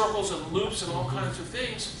circles and loops and all kinds of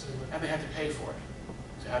things, and they had to pay for it.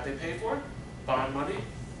 So how'd they pay for it? Bond money,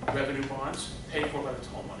 revenue bonds, paid for by the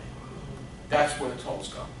toll money. That's where the tolls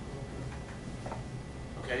go.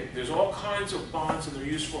 Okay, there's all kinds of bonds and they're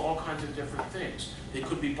used for all kinds of different things. They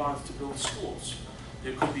could be bonds to build schools.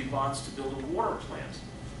 There could be bonds to build a water plant.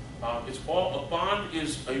 A bond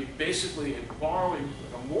is basically a borrowing,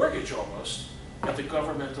 a mortgage almost, at the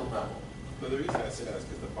governmental level. But the reason I say that is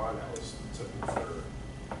because the bond that was taken for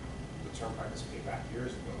the turnpike was paid back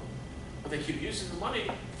years ago. But they keep using the money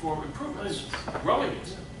for improvements, growing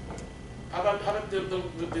it. How about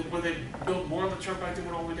when they built more of the turnpike, they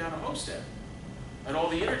went all the way down to Homestead? And all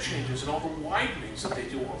the interchanges and all the widenings that they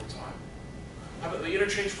do all the time. How about the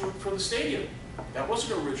interchange for the stadium? That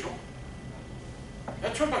wasn't original.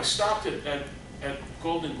 That turnpike stopped at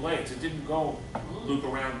Golden Glades. It didn't go loop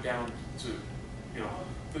around down to,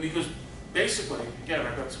 because basically, again,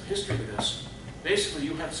 I've got some history to this. Basically,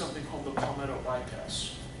 you had something called the Palmetto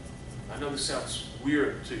Bypass. I know this sounds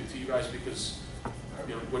weird to you guys because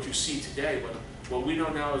what you see today, but what we know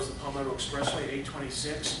now is the Palmetto Expressway,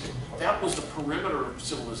 826. That was the perimeter of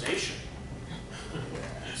civilization.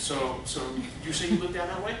 So you say you lived down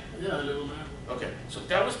that way? Yeah, I live on that. Okay, so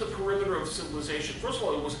that was the perimeter of civilization. First of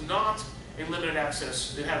all, it was not a limited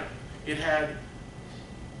access. It had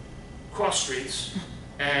cross streets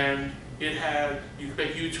and It had, you could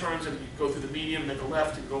make U-turns and you go through the median, make a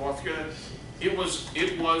left and go off here. It was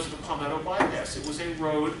the Palmetto bypass. It was a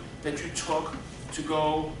road that you took to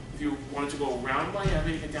go, if you wanted to go around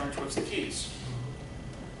Miami and down towards the Keys.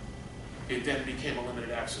 It then became a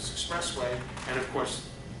limited access expressway, and of course,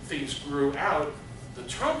 things grew out. The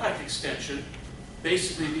Turnpike extension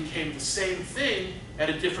basically became the same thing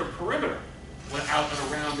at a different perimeter. Went out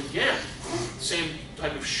and around again, same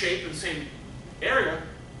type of shape and same area,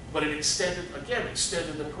 but it extended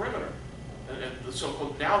the perimeter. And the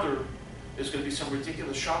so-called, now there is going to be some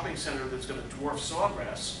ridiculous shopping center that's going to dwarf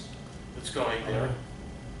Sawgrass that's going there.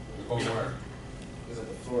 Oh, where? Is it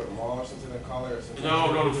the Florida Mall or something they call it? Or something?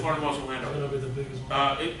 No, the Florida Mall's It's Orlando. gonna be the biggest one.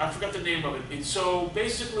 I forgot the name of it. It's so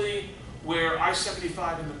basically where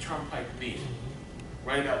I-75 and the Turnpike meet,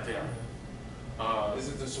 right out there. Is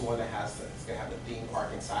it just the one that has it's gonna have the theme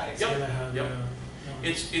park inside? Yep. Gonna have, Yep.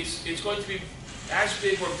 It's going to be as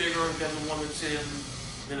big or bigger than the one that's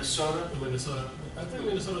in Minnesota. Minnesota. I think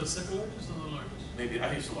Minnesota is the second largest or the largest? Maybe, I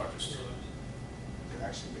think it's the largest. There's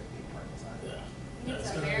actually a theme park inside. Yeah. It's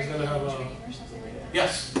It's a gonna American have Dream or something like that.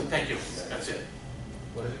 Yes, thank you. That's it.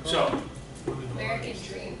 What is it called? So, American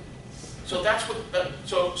Dream. so that's what,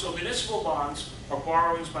 so municipal bonds are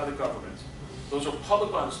borrowings by the government. Those are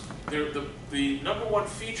public bonds. They're the number one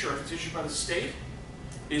feature, if it's issued by the state,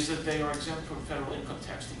 is that they are exempt from federal income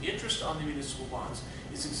tax. The interest on the municipal bonds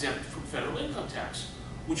is exempt from federal income tax,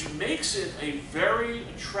 which makes it a very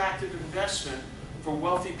attractive investment for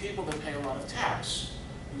wealthy people that pay a lot of tax.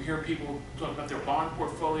 You hear people talk about their bond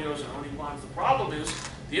portfolios and owning bonds. The problem is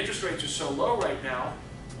the interest rates are so low right now,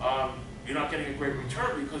 you're not getting a great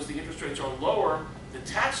return because the interest rates are lower than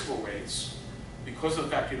taxable rates because of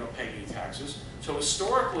the fact you don't pay any taxes. So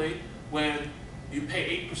historically, when you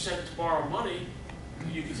pay 8% to borrow money,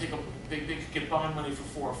 you can take they could get bond money for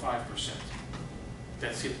 4 or 5%.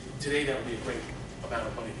 That's it. Today, that would be a great amount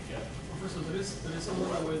of money to get. First of all, there is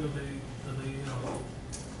another way that they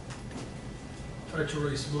try to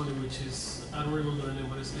raise money, which is, I don't remember the name,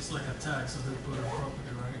 but it's like a tax that they put on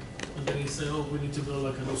property, right? And then they say, oh, we need to build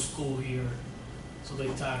like a new school here, so they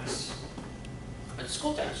tax. And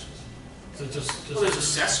school tax. So just Well, there's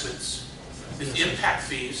assessments, there's impact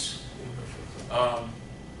fees.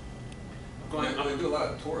 They do a lot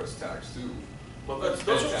of tourist tax too. Well, those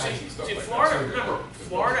are, tax and stuff see, like Florida, that. remember,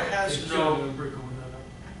 Florida has They no, kill the brick over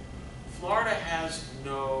that. Florida has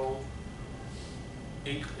no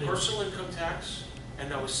personal income tax and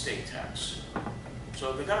no estate tax.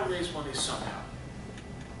 So they gotta raise money somehow.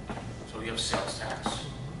 So you have sales tax,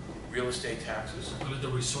 real estate taxes, The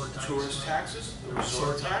resort tax. tourist taxes, the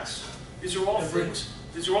resort Resort tax. These are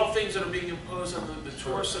all things that are being imposed on the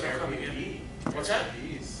tourists that are coming in. Airbnb. What's that?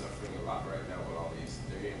 Airbnb is suffering a lot right now with all these.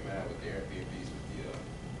 They're getting mad with the Airbnbs with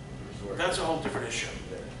the resort. That's a whole different issue.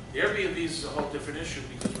 The Airbnbs is a whole different issue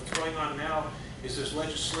because what's going on now is there's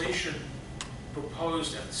legislation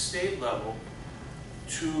proposed at the state level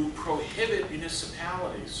to prohibit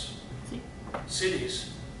municipalities,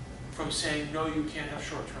 cities, from saying, no, you can't have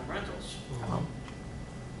short-term rentals.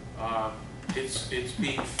 It's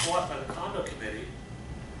being fought by the condo committee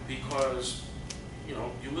because, you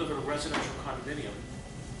know, you live in a residential condominium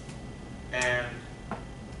and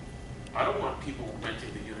I don't want people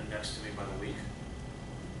renting the unit next to me by the week.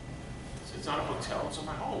 It's not a hotel, it's in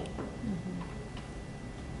my home.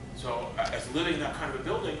 So as living in that kind of a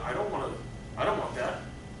building, I don't want that.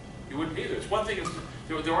 You wouldn't either. It's one thing if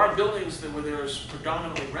there are buildings where there's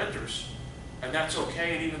predominantly renters, and that's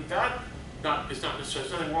okay, and even that is not necessarily,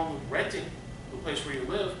 there's nothing wrong with renting the place where you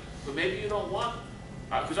live, but maybe you don't want,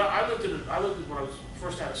 because I lived in when I was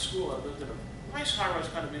first out of school, I lived in a nice high-rise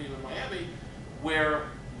condominium in Miami where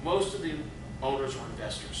most of the owners were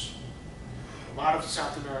investors. A lot of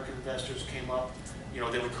South American investors came up, you know,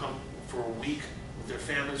 they would come for a week with their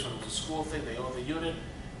families when it was a school thing, they owned the unit,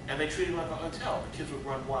 and they treated it like a hotel. The kids would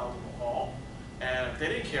run wild in the hall, and they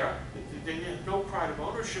didn't care. They had no pride of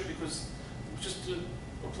ownership because it was just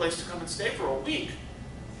a place to come and stay for a week.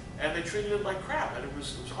 And they treated it like crap, and it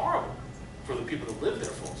was horrible for the people that lived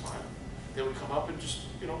there full time. They would come up and just,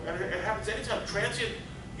 you know, and it happens anytime. Transient,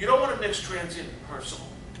 you don't want to mix transient and personal,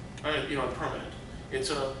 you know, and permanent.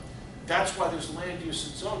 That's why there's land use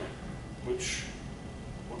and zoning, which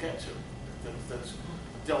we'll get to.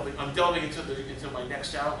 I'm delving into my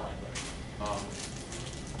next outline, but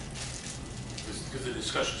because the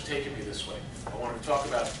discussion's taken me this way. I wanted to talk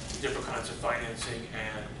about the different kinds of financing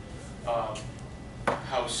and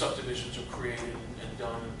how subdivisions are created and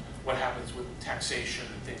done, and what happens with taxation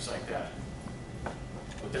and things like that.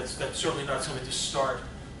 But that's certainly not something to start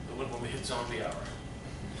when we hit zombie hour.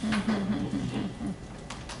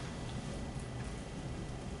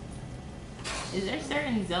 Is there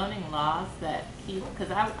certain zoning laws that keep, because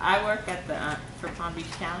I work at the, for Palm Beach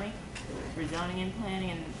County, for zoning and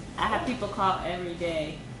planning, and I have people call every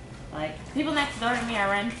day, like, people next door to me are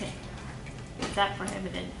renting. Is that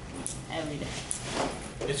prohibited every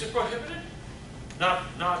day? Is it prohibited?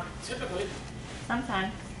 Not typically.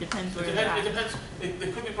 Sometimes, depends where It you're depends, it at. depends,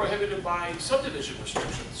 it could be prohibited by subdivision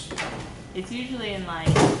restrictions. It's usually in like,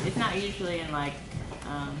 it's not usually in like,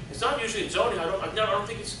 It's not usually in zoning, I don't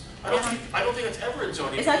think it's, I don't think it's ever in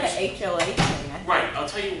zoning. it's like because- an HOA thing, I think. Right, I'll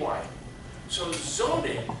tell you why. So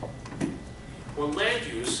zoning, or land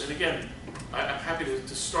use, and again, I'm happy to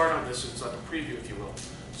start on this, it's like a preview, if you will.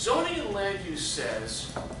 Zoning and land use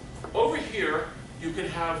says, over here, you can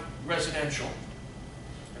have residential.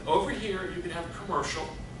 And over here, you can have commercial.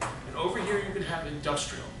 And over here, you can have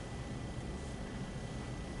industrial.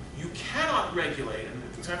 You cannot regulate, and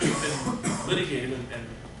it's actually been litigated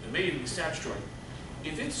and may even be statutory.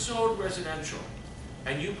 If it's zoned residential,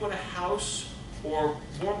 and you put a house, or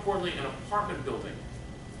more importantly, an apartment building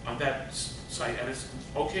on that site, and it's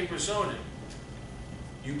okay for zoning,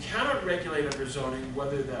 you cannot regulate under zoning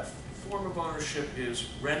whether that form of ownership is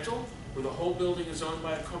rental, where the whole building is owned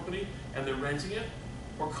by a company and they're renting it,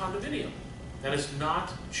 or condominium. That is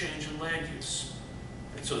not change in land use.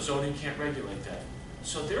 And so zoning can't regulate that.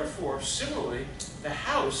 So therefore, similarly, the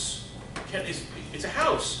house it's a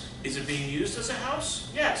house. Is it being used as a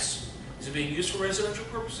house? Yes. Is it being used for residential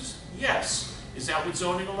purposes? Yes. Is that what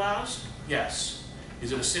zoning allows? Yes.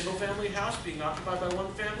 Is it a single family house being occupied by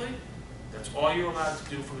one family? That's all you're allowed to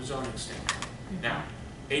do from a zoning standpoint. Now,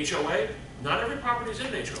 HOA, not every property is in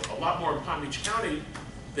an HOA. A lot more in Palm Beach County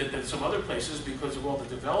than some other places because of all the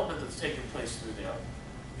development that's taken place through there.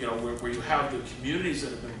 You know, where you have the communities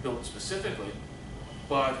that have been built specifically,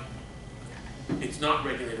 but it's not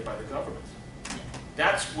regulated by the government.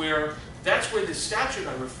 That's where the statute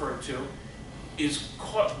I referred to is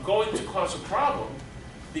going to cause a problem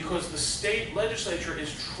because the state legislature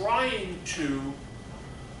is trying to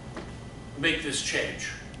make this change.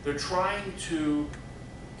 They're trying to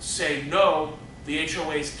say, no, the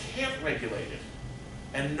HOAs can't regulate it,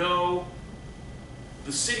 and no,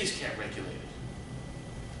 the cities can't regulate it.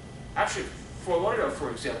 Actually, Fort Lauderdale, for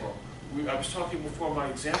example, I was talking before my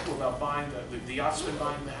example about buying the yachtsman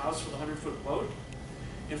buying the house with a 100-foot boat.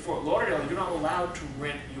 In Fort Lauderdale, you're not allowed to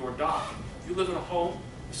rent your dock. If you live in a home,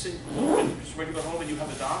 just a regular home, and you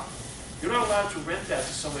have a dock, you're not allowed to rent that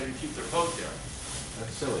to somebody to keep their boat there.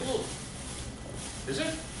 That's silly. Ooh. Is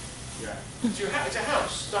it? Yeah. It's your it's a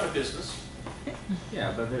house, it's not a business.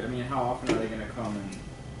 Yeah, but I mean, how often are they gonna come and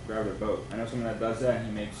grab their boat? I know someone that does that, and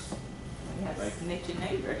he makes You have like snitching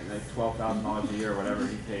neighbors. like $12,000 a year, or whatever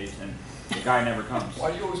he pays, and the guy never comes.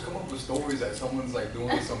 Why do you always come up with stories that someone's like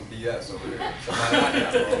doing some BS over there? Something like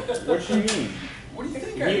that, bro. What do you mean? What do you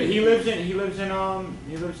think? I mean? He lives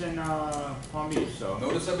in Palm Beach, so.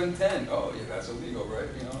 Notice 710. Oh yeah, that's illegal, right?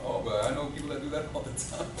 You know. Oh, but I know people that do that all the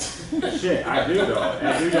time. Shit, I do though.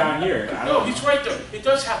 I do down here. I No, don't. he's right though. It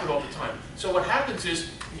does happen all the time. So what happens is,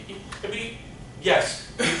 I mean,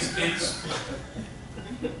 yes,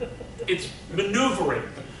 it's maneuvering,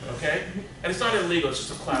 okay? And it's not illegal. It's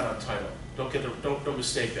just a cloud on title. Don't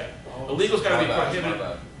mistake that. Illegal's got to be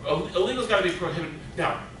prohibited. Illegal's got to be prohibited.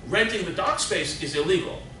 Now, renting the dock space is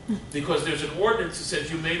illegal because there's an ordinance that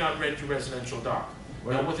says you may not rent your residential dock.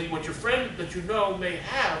 Now, what your friend that you know may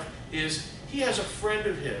have is he has a friend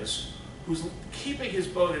of his who's keeping his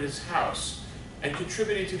boat at his house and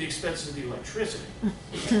contributing to the expenses of the electricity.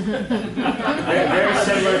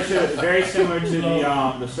 Very similar to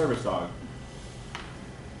the service dog.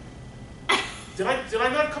 Did I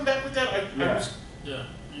not come back with that? I Yeah. was, Yeah,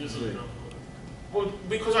 usually. well,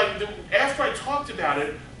 because after I talked about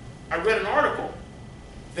it, I read an article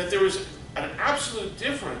that there was an absolute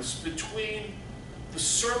difference between the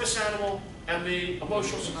service animal and the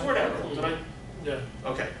emotional support animal. Did I? Yeah.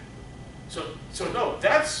 Okay. So no,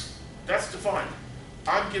 that's defined.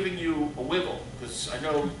 I'm giving you a wiggle because I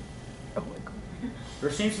know There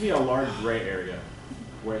seems to be a large gray area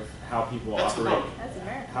with how people that's the operate. boat. That's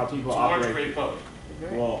America. How people It's a large operate. gray boat.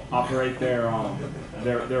 Operate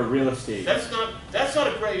their real estate. That's not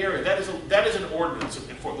a gray area. That is an ordinance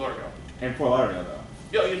in Fort Lauderdale. In Fort Lauderdale, though.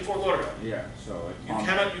 Yeah, in Fort Lauderdale. Yeah, so like.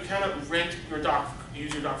 You cannot rent your dock,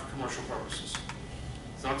 use your dock for commercial purposes.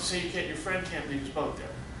 It's not to say your friend can't leave his boat there.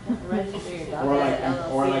 Register your dog Or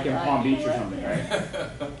at like in LLC. Palm Beach or something, right?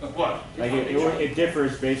 What? Like it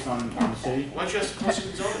differs based on the city. Why don't you ask the person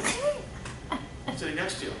who's owning it? Sitting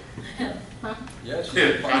next to you. Yeah, she's Yeah.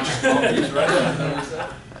 in Palm Beach, right? Is that what you said?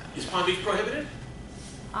 Is Palm Beach prohibited?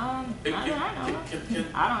 I don't know. Can-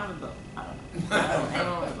 I don't have a boat. I don't know. I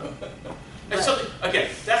don't have a boat. It's something, again,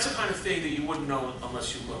 that's the kind of thing that you wouldn't know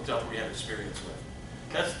unless you looked up or you had experience with.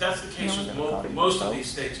 That's the case with most of these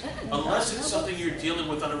states, unless it's something you're dealing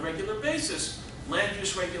with on a regular basis. Land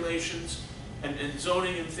use regulations and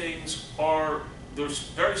zoning and things they're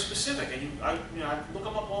very specific, and I look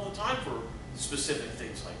them up all the time for specific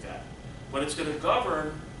things like that. But it's going to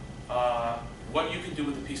govern what you can do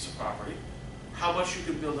with a piece of property, how much you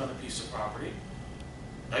can build on a piece of property.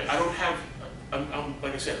 I don't have,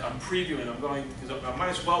 like I said, I'm previewing, I'm going, because I might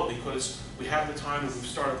as well, because we have the time and we've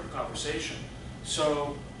started the conversation.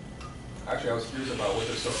 So. Actually, I was curious about what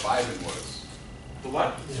the surviving was. The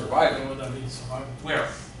what? Surviving. I don't know what that means, surviving. Where?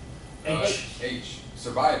 H.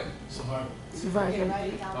 Surviving. Surviving. Surviving.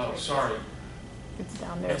 Oh, sorry. It's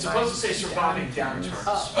down there. It's supposed to say surviving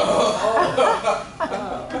downturns.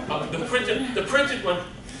 The printed one,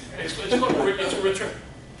 it's a return.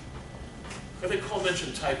 I think Cole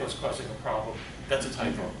mentioned typos causing a problem. That's a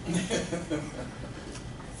typo.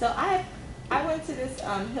 So I went to this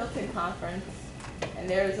Hilton conference, and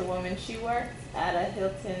there was a woman, she works at a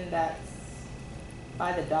Hilton that's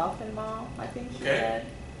by the Dolphin Mall, I think she said.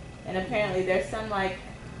 And apparently there's some like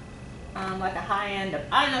a high-end,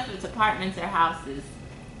 I don't know if it's apartments or houses,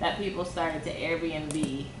 that people started to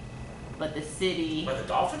Airbnb, but the city. By the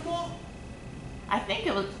Dolphin Mall? I think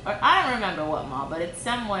it was, or I don't remember what mall, but it's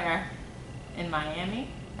somewhere in Miami.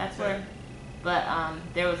 That's where. But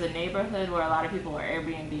there was a neighborhood where a lot of people were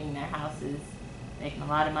Airbnb-ing their houses, making a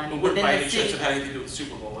lot of money. It wouldn't But by then any the chance city, have had anything to do with the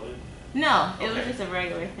Super Bowl, would it? no, it was Okay. just a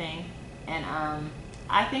regular thing. And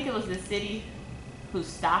I think it was the city who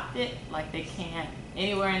stopped it. Like they can't,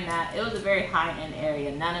 anywhere in that, it was a very high-end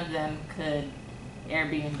area. None of them could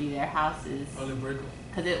Airbnb their houses. Only breaker.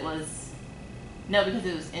 Because it was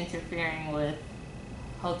interfering with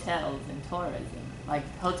hotels and tourism. Like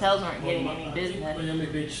hotels weren't getting any business. Miami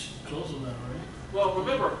Beach closed on that, right? Well,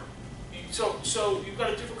 remember, so you've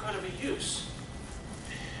got a different kind of a use.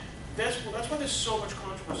 That's why there's so much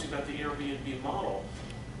controversy about the Airbnb model.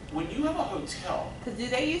 When you have a hotel, Because do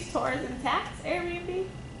they use tourism tax Airbnb?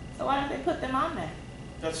 So why don't they put them on there?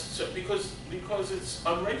 because it's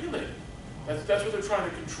unregulated. That's what they're trying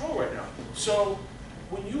to control right now. So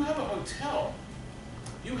when you have a hotel,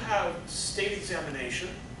 you have state examination.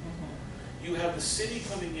 You have the city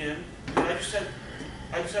coming in. And I just had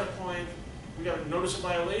a client. We got a notice of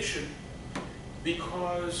violation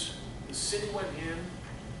because the city went in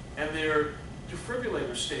and their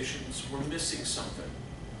defibrillator stations were missing something.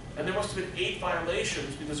 And there must have been 8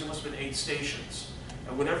 violations because there must have been 8 stations.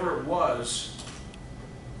 And whatever it was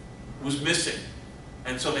missing.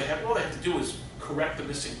 And so all they have to do is correct the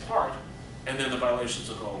missing part, and then the violations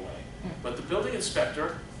will go away. But the building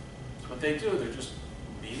inspector, that's what they do. They're just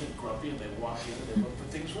mean and grumpy, and they walk in and they look for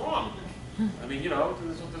things wrong. I mean, there's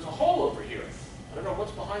a hole over here. I don't know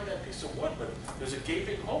what's behind that piece of wood, but there's a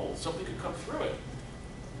gaping hole. Something could come through it.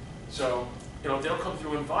 So, they'll come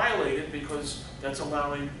through and violate it because that's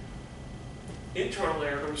allowing internal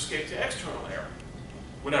air to escape to external air.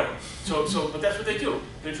 Whatever. But that's what they do.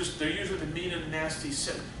 They're usually the mean and nasty.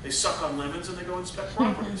 They suck on lemons and they go inspect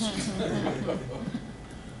properties.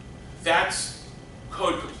 That's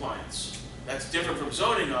code compliance. That's different from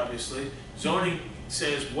zoning, obviously. Zoning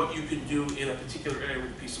says what you can do in a particular area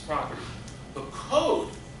with a piece of property. The code,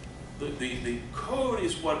 the code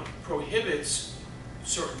is what prohibits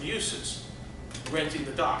certain uses. Renting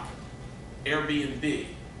the dock, Airbnb.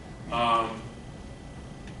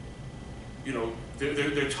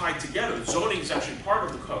 They're tied together. Zoning is actually part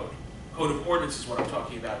of the code. Code of ordinance is what I'm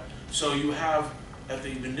talking about. So you have, at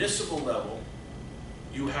the municipal level,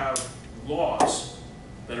 you have laws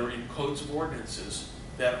that are in codes of ordinances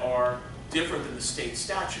that are different than the state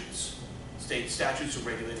statutes. State statutes are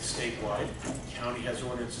regulated statewide. The county has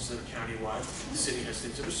ordinances that are countywide. The city has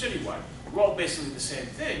things that are citywide. We're all basically the same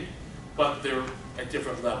thing, but they're at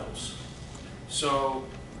different levels. So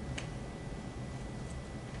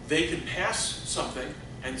they can pass something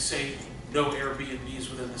and say no Airbnbs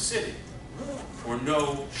within the city, or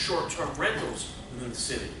no short-term rentals within the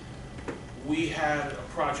city. We had a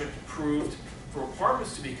project approved for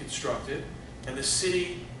apartments to be constructed, and the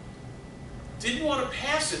city didn't want to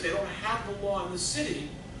pass it. They don't have the law in the city,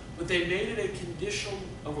 but they made it a condition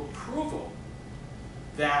of approval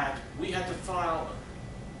that we had to file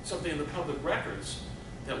something in the public records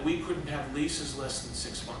that we couldn't have leases less than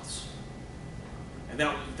 6 months. And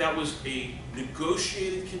that was a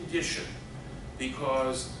negotiated condition,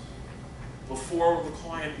 because before the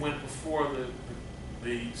client went before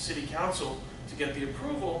the city council to get the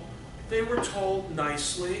approval, they were told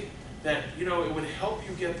nicely that it would help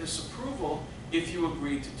you get this approval if you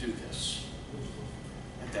agreed to do this.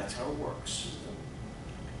 And that's how it works.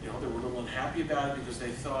 You know, they were a little unhappy about it because they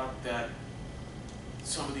thought that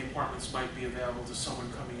some of the apartments might be available to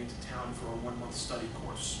someone coming into town for a 1-month study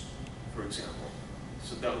course, for example.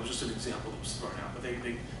 So that was just an example that was thrown out, but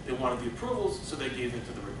they wanted the approvals, so they gave in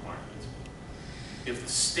to the requirement. If the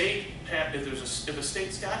state, if a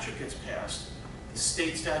state statute gets passed, the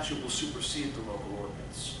state statute will supersede the local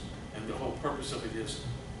ordinance. And the whole purpose of it is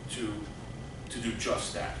to do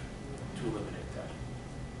just that, to eliminate that.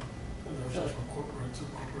 And there's just for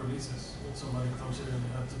corporate leases, when somebody comes in and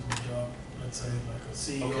they have to do a job, let's say like a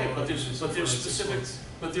CEO. Okay, but there's for 6 specific, months.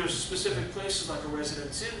 but there's specific places like a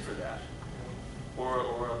residence inn for that. Or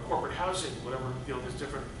a corporate housing, whatever, you know, there's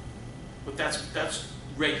different, but that's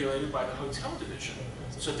regulated by the hotel division.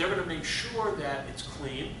 So they're gonna make sure that it's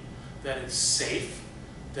clean, that it's safe,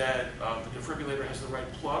 that the defibrillator has the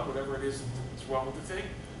right plug, whatever it is that's wrong with the thing.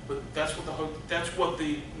 But that's what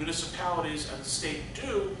the municipalities and the state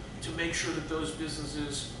do to make sure that those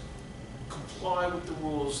businesses comply with the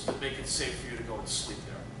rules that make it safe for you to go and sleep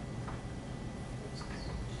there.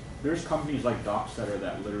 There's companies like Docksetter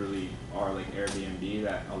that literally are like Airbnb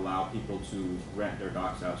that allow people to rent their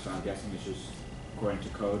docks out, so I'm guessing it's just according to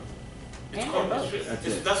code. It's And called, boats.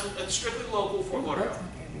 that's strictly local Fort Lauderdale.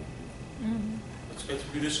 Mhm. It's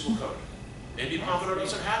municipal code. Maybe Palmetto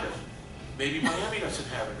doesn't have it. Maybe Miami doesn't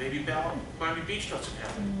have it. Maybe Miami Beach doesn't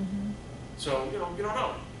have it. Mhm. So, you know, you don't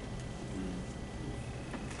know.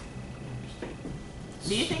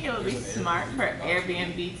 Do you think it would be There's an smart for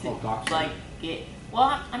Airbnb. Airbnb to Oh, Docksetter. like get?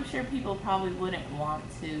 Well, I'm sure people probably wouldn't want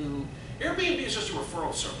to. Airbnb is just a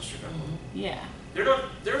referral service, remember? Yeah. They're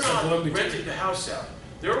So not going between- renting the house out.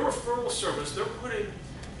 They're a referral service. They're putting,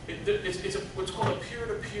 it's what's called a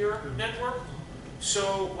peer-to-peer network.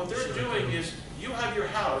 So what they're Sure. doing is, you have your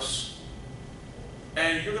house,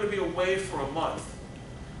 and you're gonna be away for a month,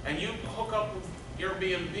 and you hook up with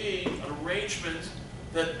Airbnb, an arrangement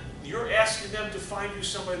that you're asking them to find you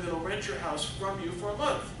somebody that'll rent your house from you for a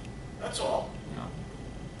month. That's all. No.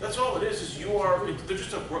 That's all it is they're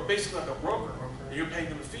just basically like a broker, and you're paying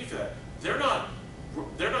them a fee for that. They're not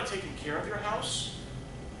taking care of your house.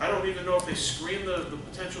 I don't even know if they screen the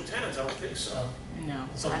potential tenants, I don't think so. No.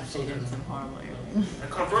 Some- I've some stayed in kind of- some horrible areas. And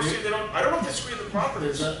conversely, I don't know if they screen the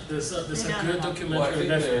properties. There's a They good don't know. Well, I documentary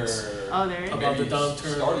think on Netflix they're Oh, there is. about the maybe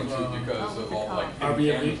downturn starting of, to because oh, of all like hidden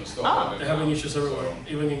Airbnb. cameras and stuff. Oh. that they're having found. issues everywhere,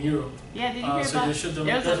 So- even in Europe. Yeah, did you hear So about? you should There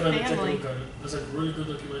was a definitely take a family. look at it. There's a really good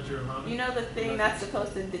documentary about it. You know the thing that's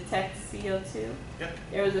supposed to detect CO2? Yeah.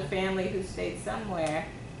 There was a family who stayed somewhere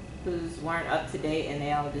whose weren't up to date and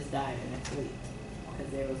they all just died in their sleep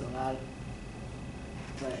because there was a lot of,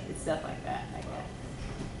 but it's stuff like that, I guess.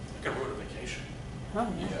 I can ruin a vacation. Oh,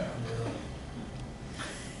 yeah. Yeah.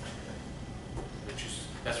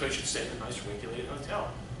 That's why you should stay in a nice regulated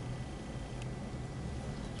hotel.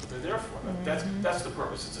 That's what they're there for. That's the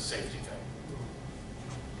purpose, it's a safety thing.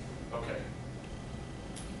 Okay.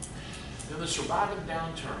 Then the surviving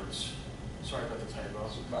downturns. Sorry about the typo.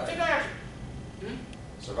 I think I actually,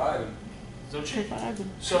 Surviving. don't you?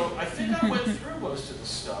 So I think I went through most of the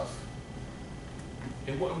stuff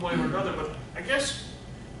in one way or another, but I guess,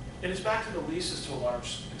 and it's back to the leases to a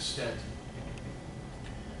large extent.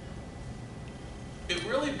 It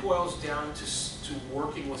really boils down to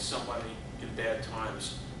working with somebody in bad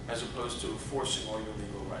times as opposed to enforcing all your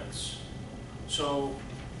legal rights. So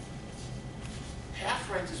half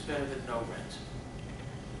rent is better than no rent.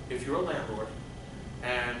 If you're a landlord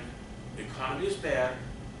and the economy is bad,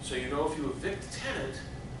 so you know if you evict a tenant,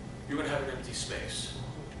 you're going to have an empty space.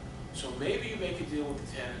 So maybe you make a deal with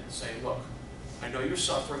the tenant and say, look, I know you're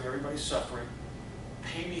suffering, everybody's suffering,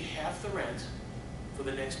 pay me half the rent for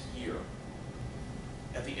the next year.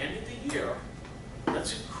 At the end of the year, we're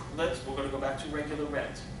going to go back to regular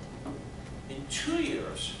rent. In 2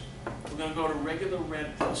 years, we're going to go to regular rent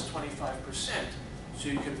plus 25%, so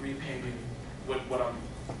you can repay me what I'm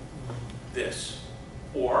this.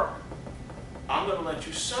 Or I'm going to let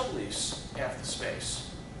you sublease half the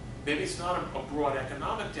space. Maybe it's not a broad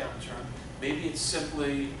economic downturn. Maybe it's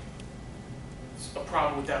simply a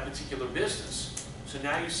problem with that particular business. So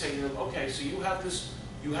now you say, okay, so you have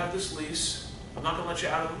this lease. I'm not going to let you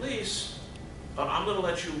out of the lease, but I'm going to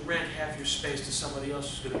let you rent half your space to somebody else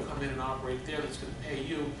who's going to come in and operate there, that's going to pay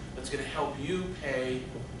you, that's going to help you pay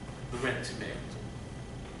the rent to me.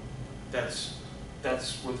 That's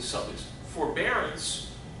where the sublease.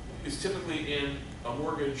 Forbearance is typically in a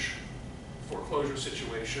mortgage foreclosure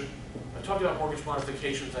situation. I talked about mortgage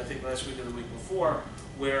modifications, I think last week or the week before,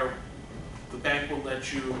 where the bank will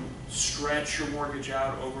let you stretch your mortgage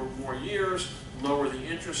out over more years, lower the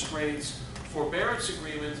interest rates. Forbearance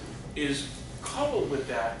agreement is coupled with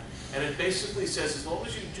that, and it basically says as long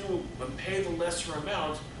as you do and pay the lesser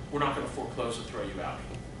amount, we're not gonna foreclose and throw you out.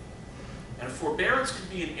 And a forbearance can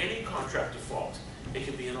be in any contract default. It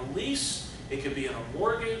can be in a lease, it could be in a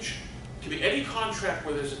mortgage, it could be any contract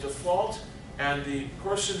where there's a default and the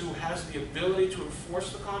person who has the ability to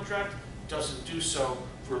enforce the contract doesn't do so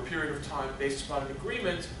for a period of time based upon an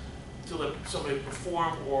agreement to let somebody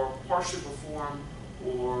perform or partially perform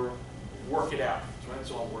or work it out. So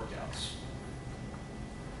that's all workouts.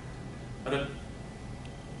 An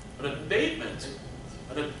abatement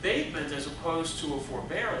as opposed to a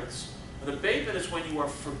forbearance, an abatement is when you are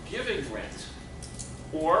forgiving rent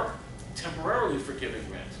or temporarily forgiving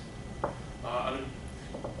rent.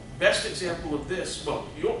 Best example of this, well,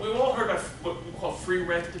 we've all heard about what we call free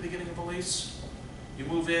rent at the beginning of a lease. You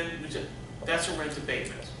move in, that's a rent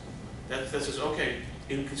abatement. That says, okay,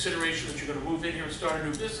 in consideration that you're going to move in here and start a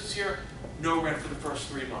new business here, no rent for the first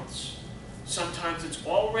 3 months. Sometimes it's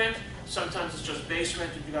all rent, sometimes it's just base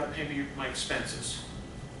rent and you got to pay me my expenses.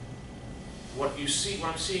 What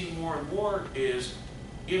I'm seeing more and more is,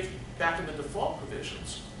 if back in the default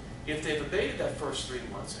provisions, if they've abated that first 3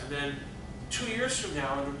 months and then 2 years from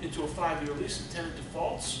now into a 5-year lease and tenant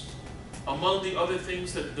defaults, among the other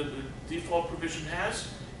things that the default provision has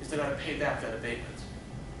is they got to pay back that abatement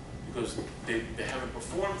because they haven't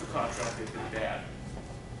performed the contract, they've been bad.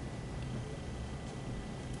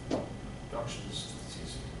 Deductions, it's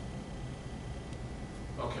easy.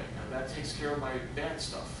 Okay, now that takes care of my bad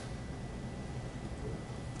stuff.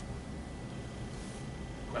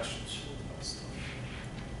 Questions?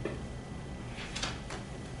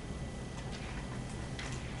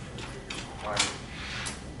 All right.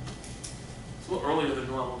 It's a little earlier than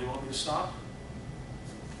normal. Do you want me to stop?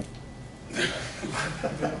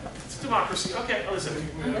 It's democracy. Okay, listen.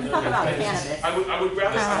 Let's talk about cannabis. I would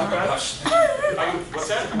rather. What's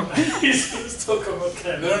that? He's talking about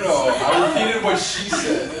cannabis. No. I repeated what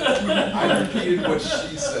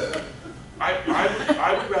she said.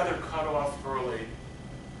 I would rather cut off early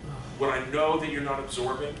when I know that you're not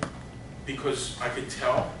absorbing, because I can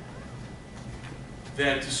tell,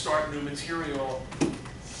 than to start new material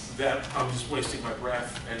that I'm just wasting my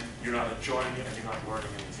breath and you're not enjoying it and you're not learning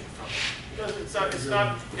anything from it. Because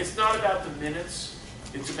it's not about the minutes,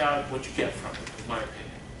 it's about what you get from it, in my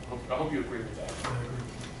opinion. I hope you agree with that.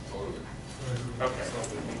 Totally. Okay. So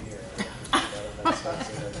we'll be here. That event starts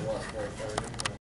at 1:30.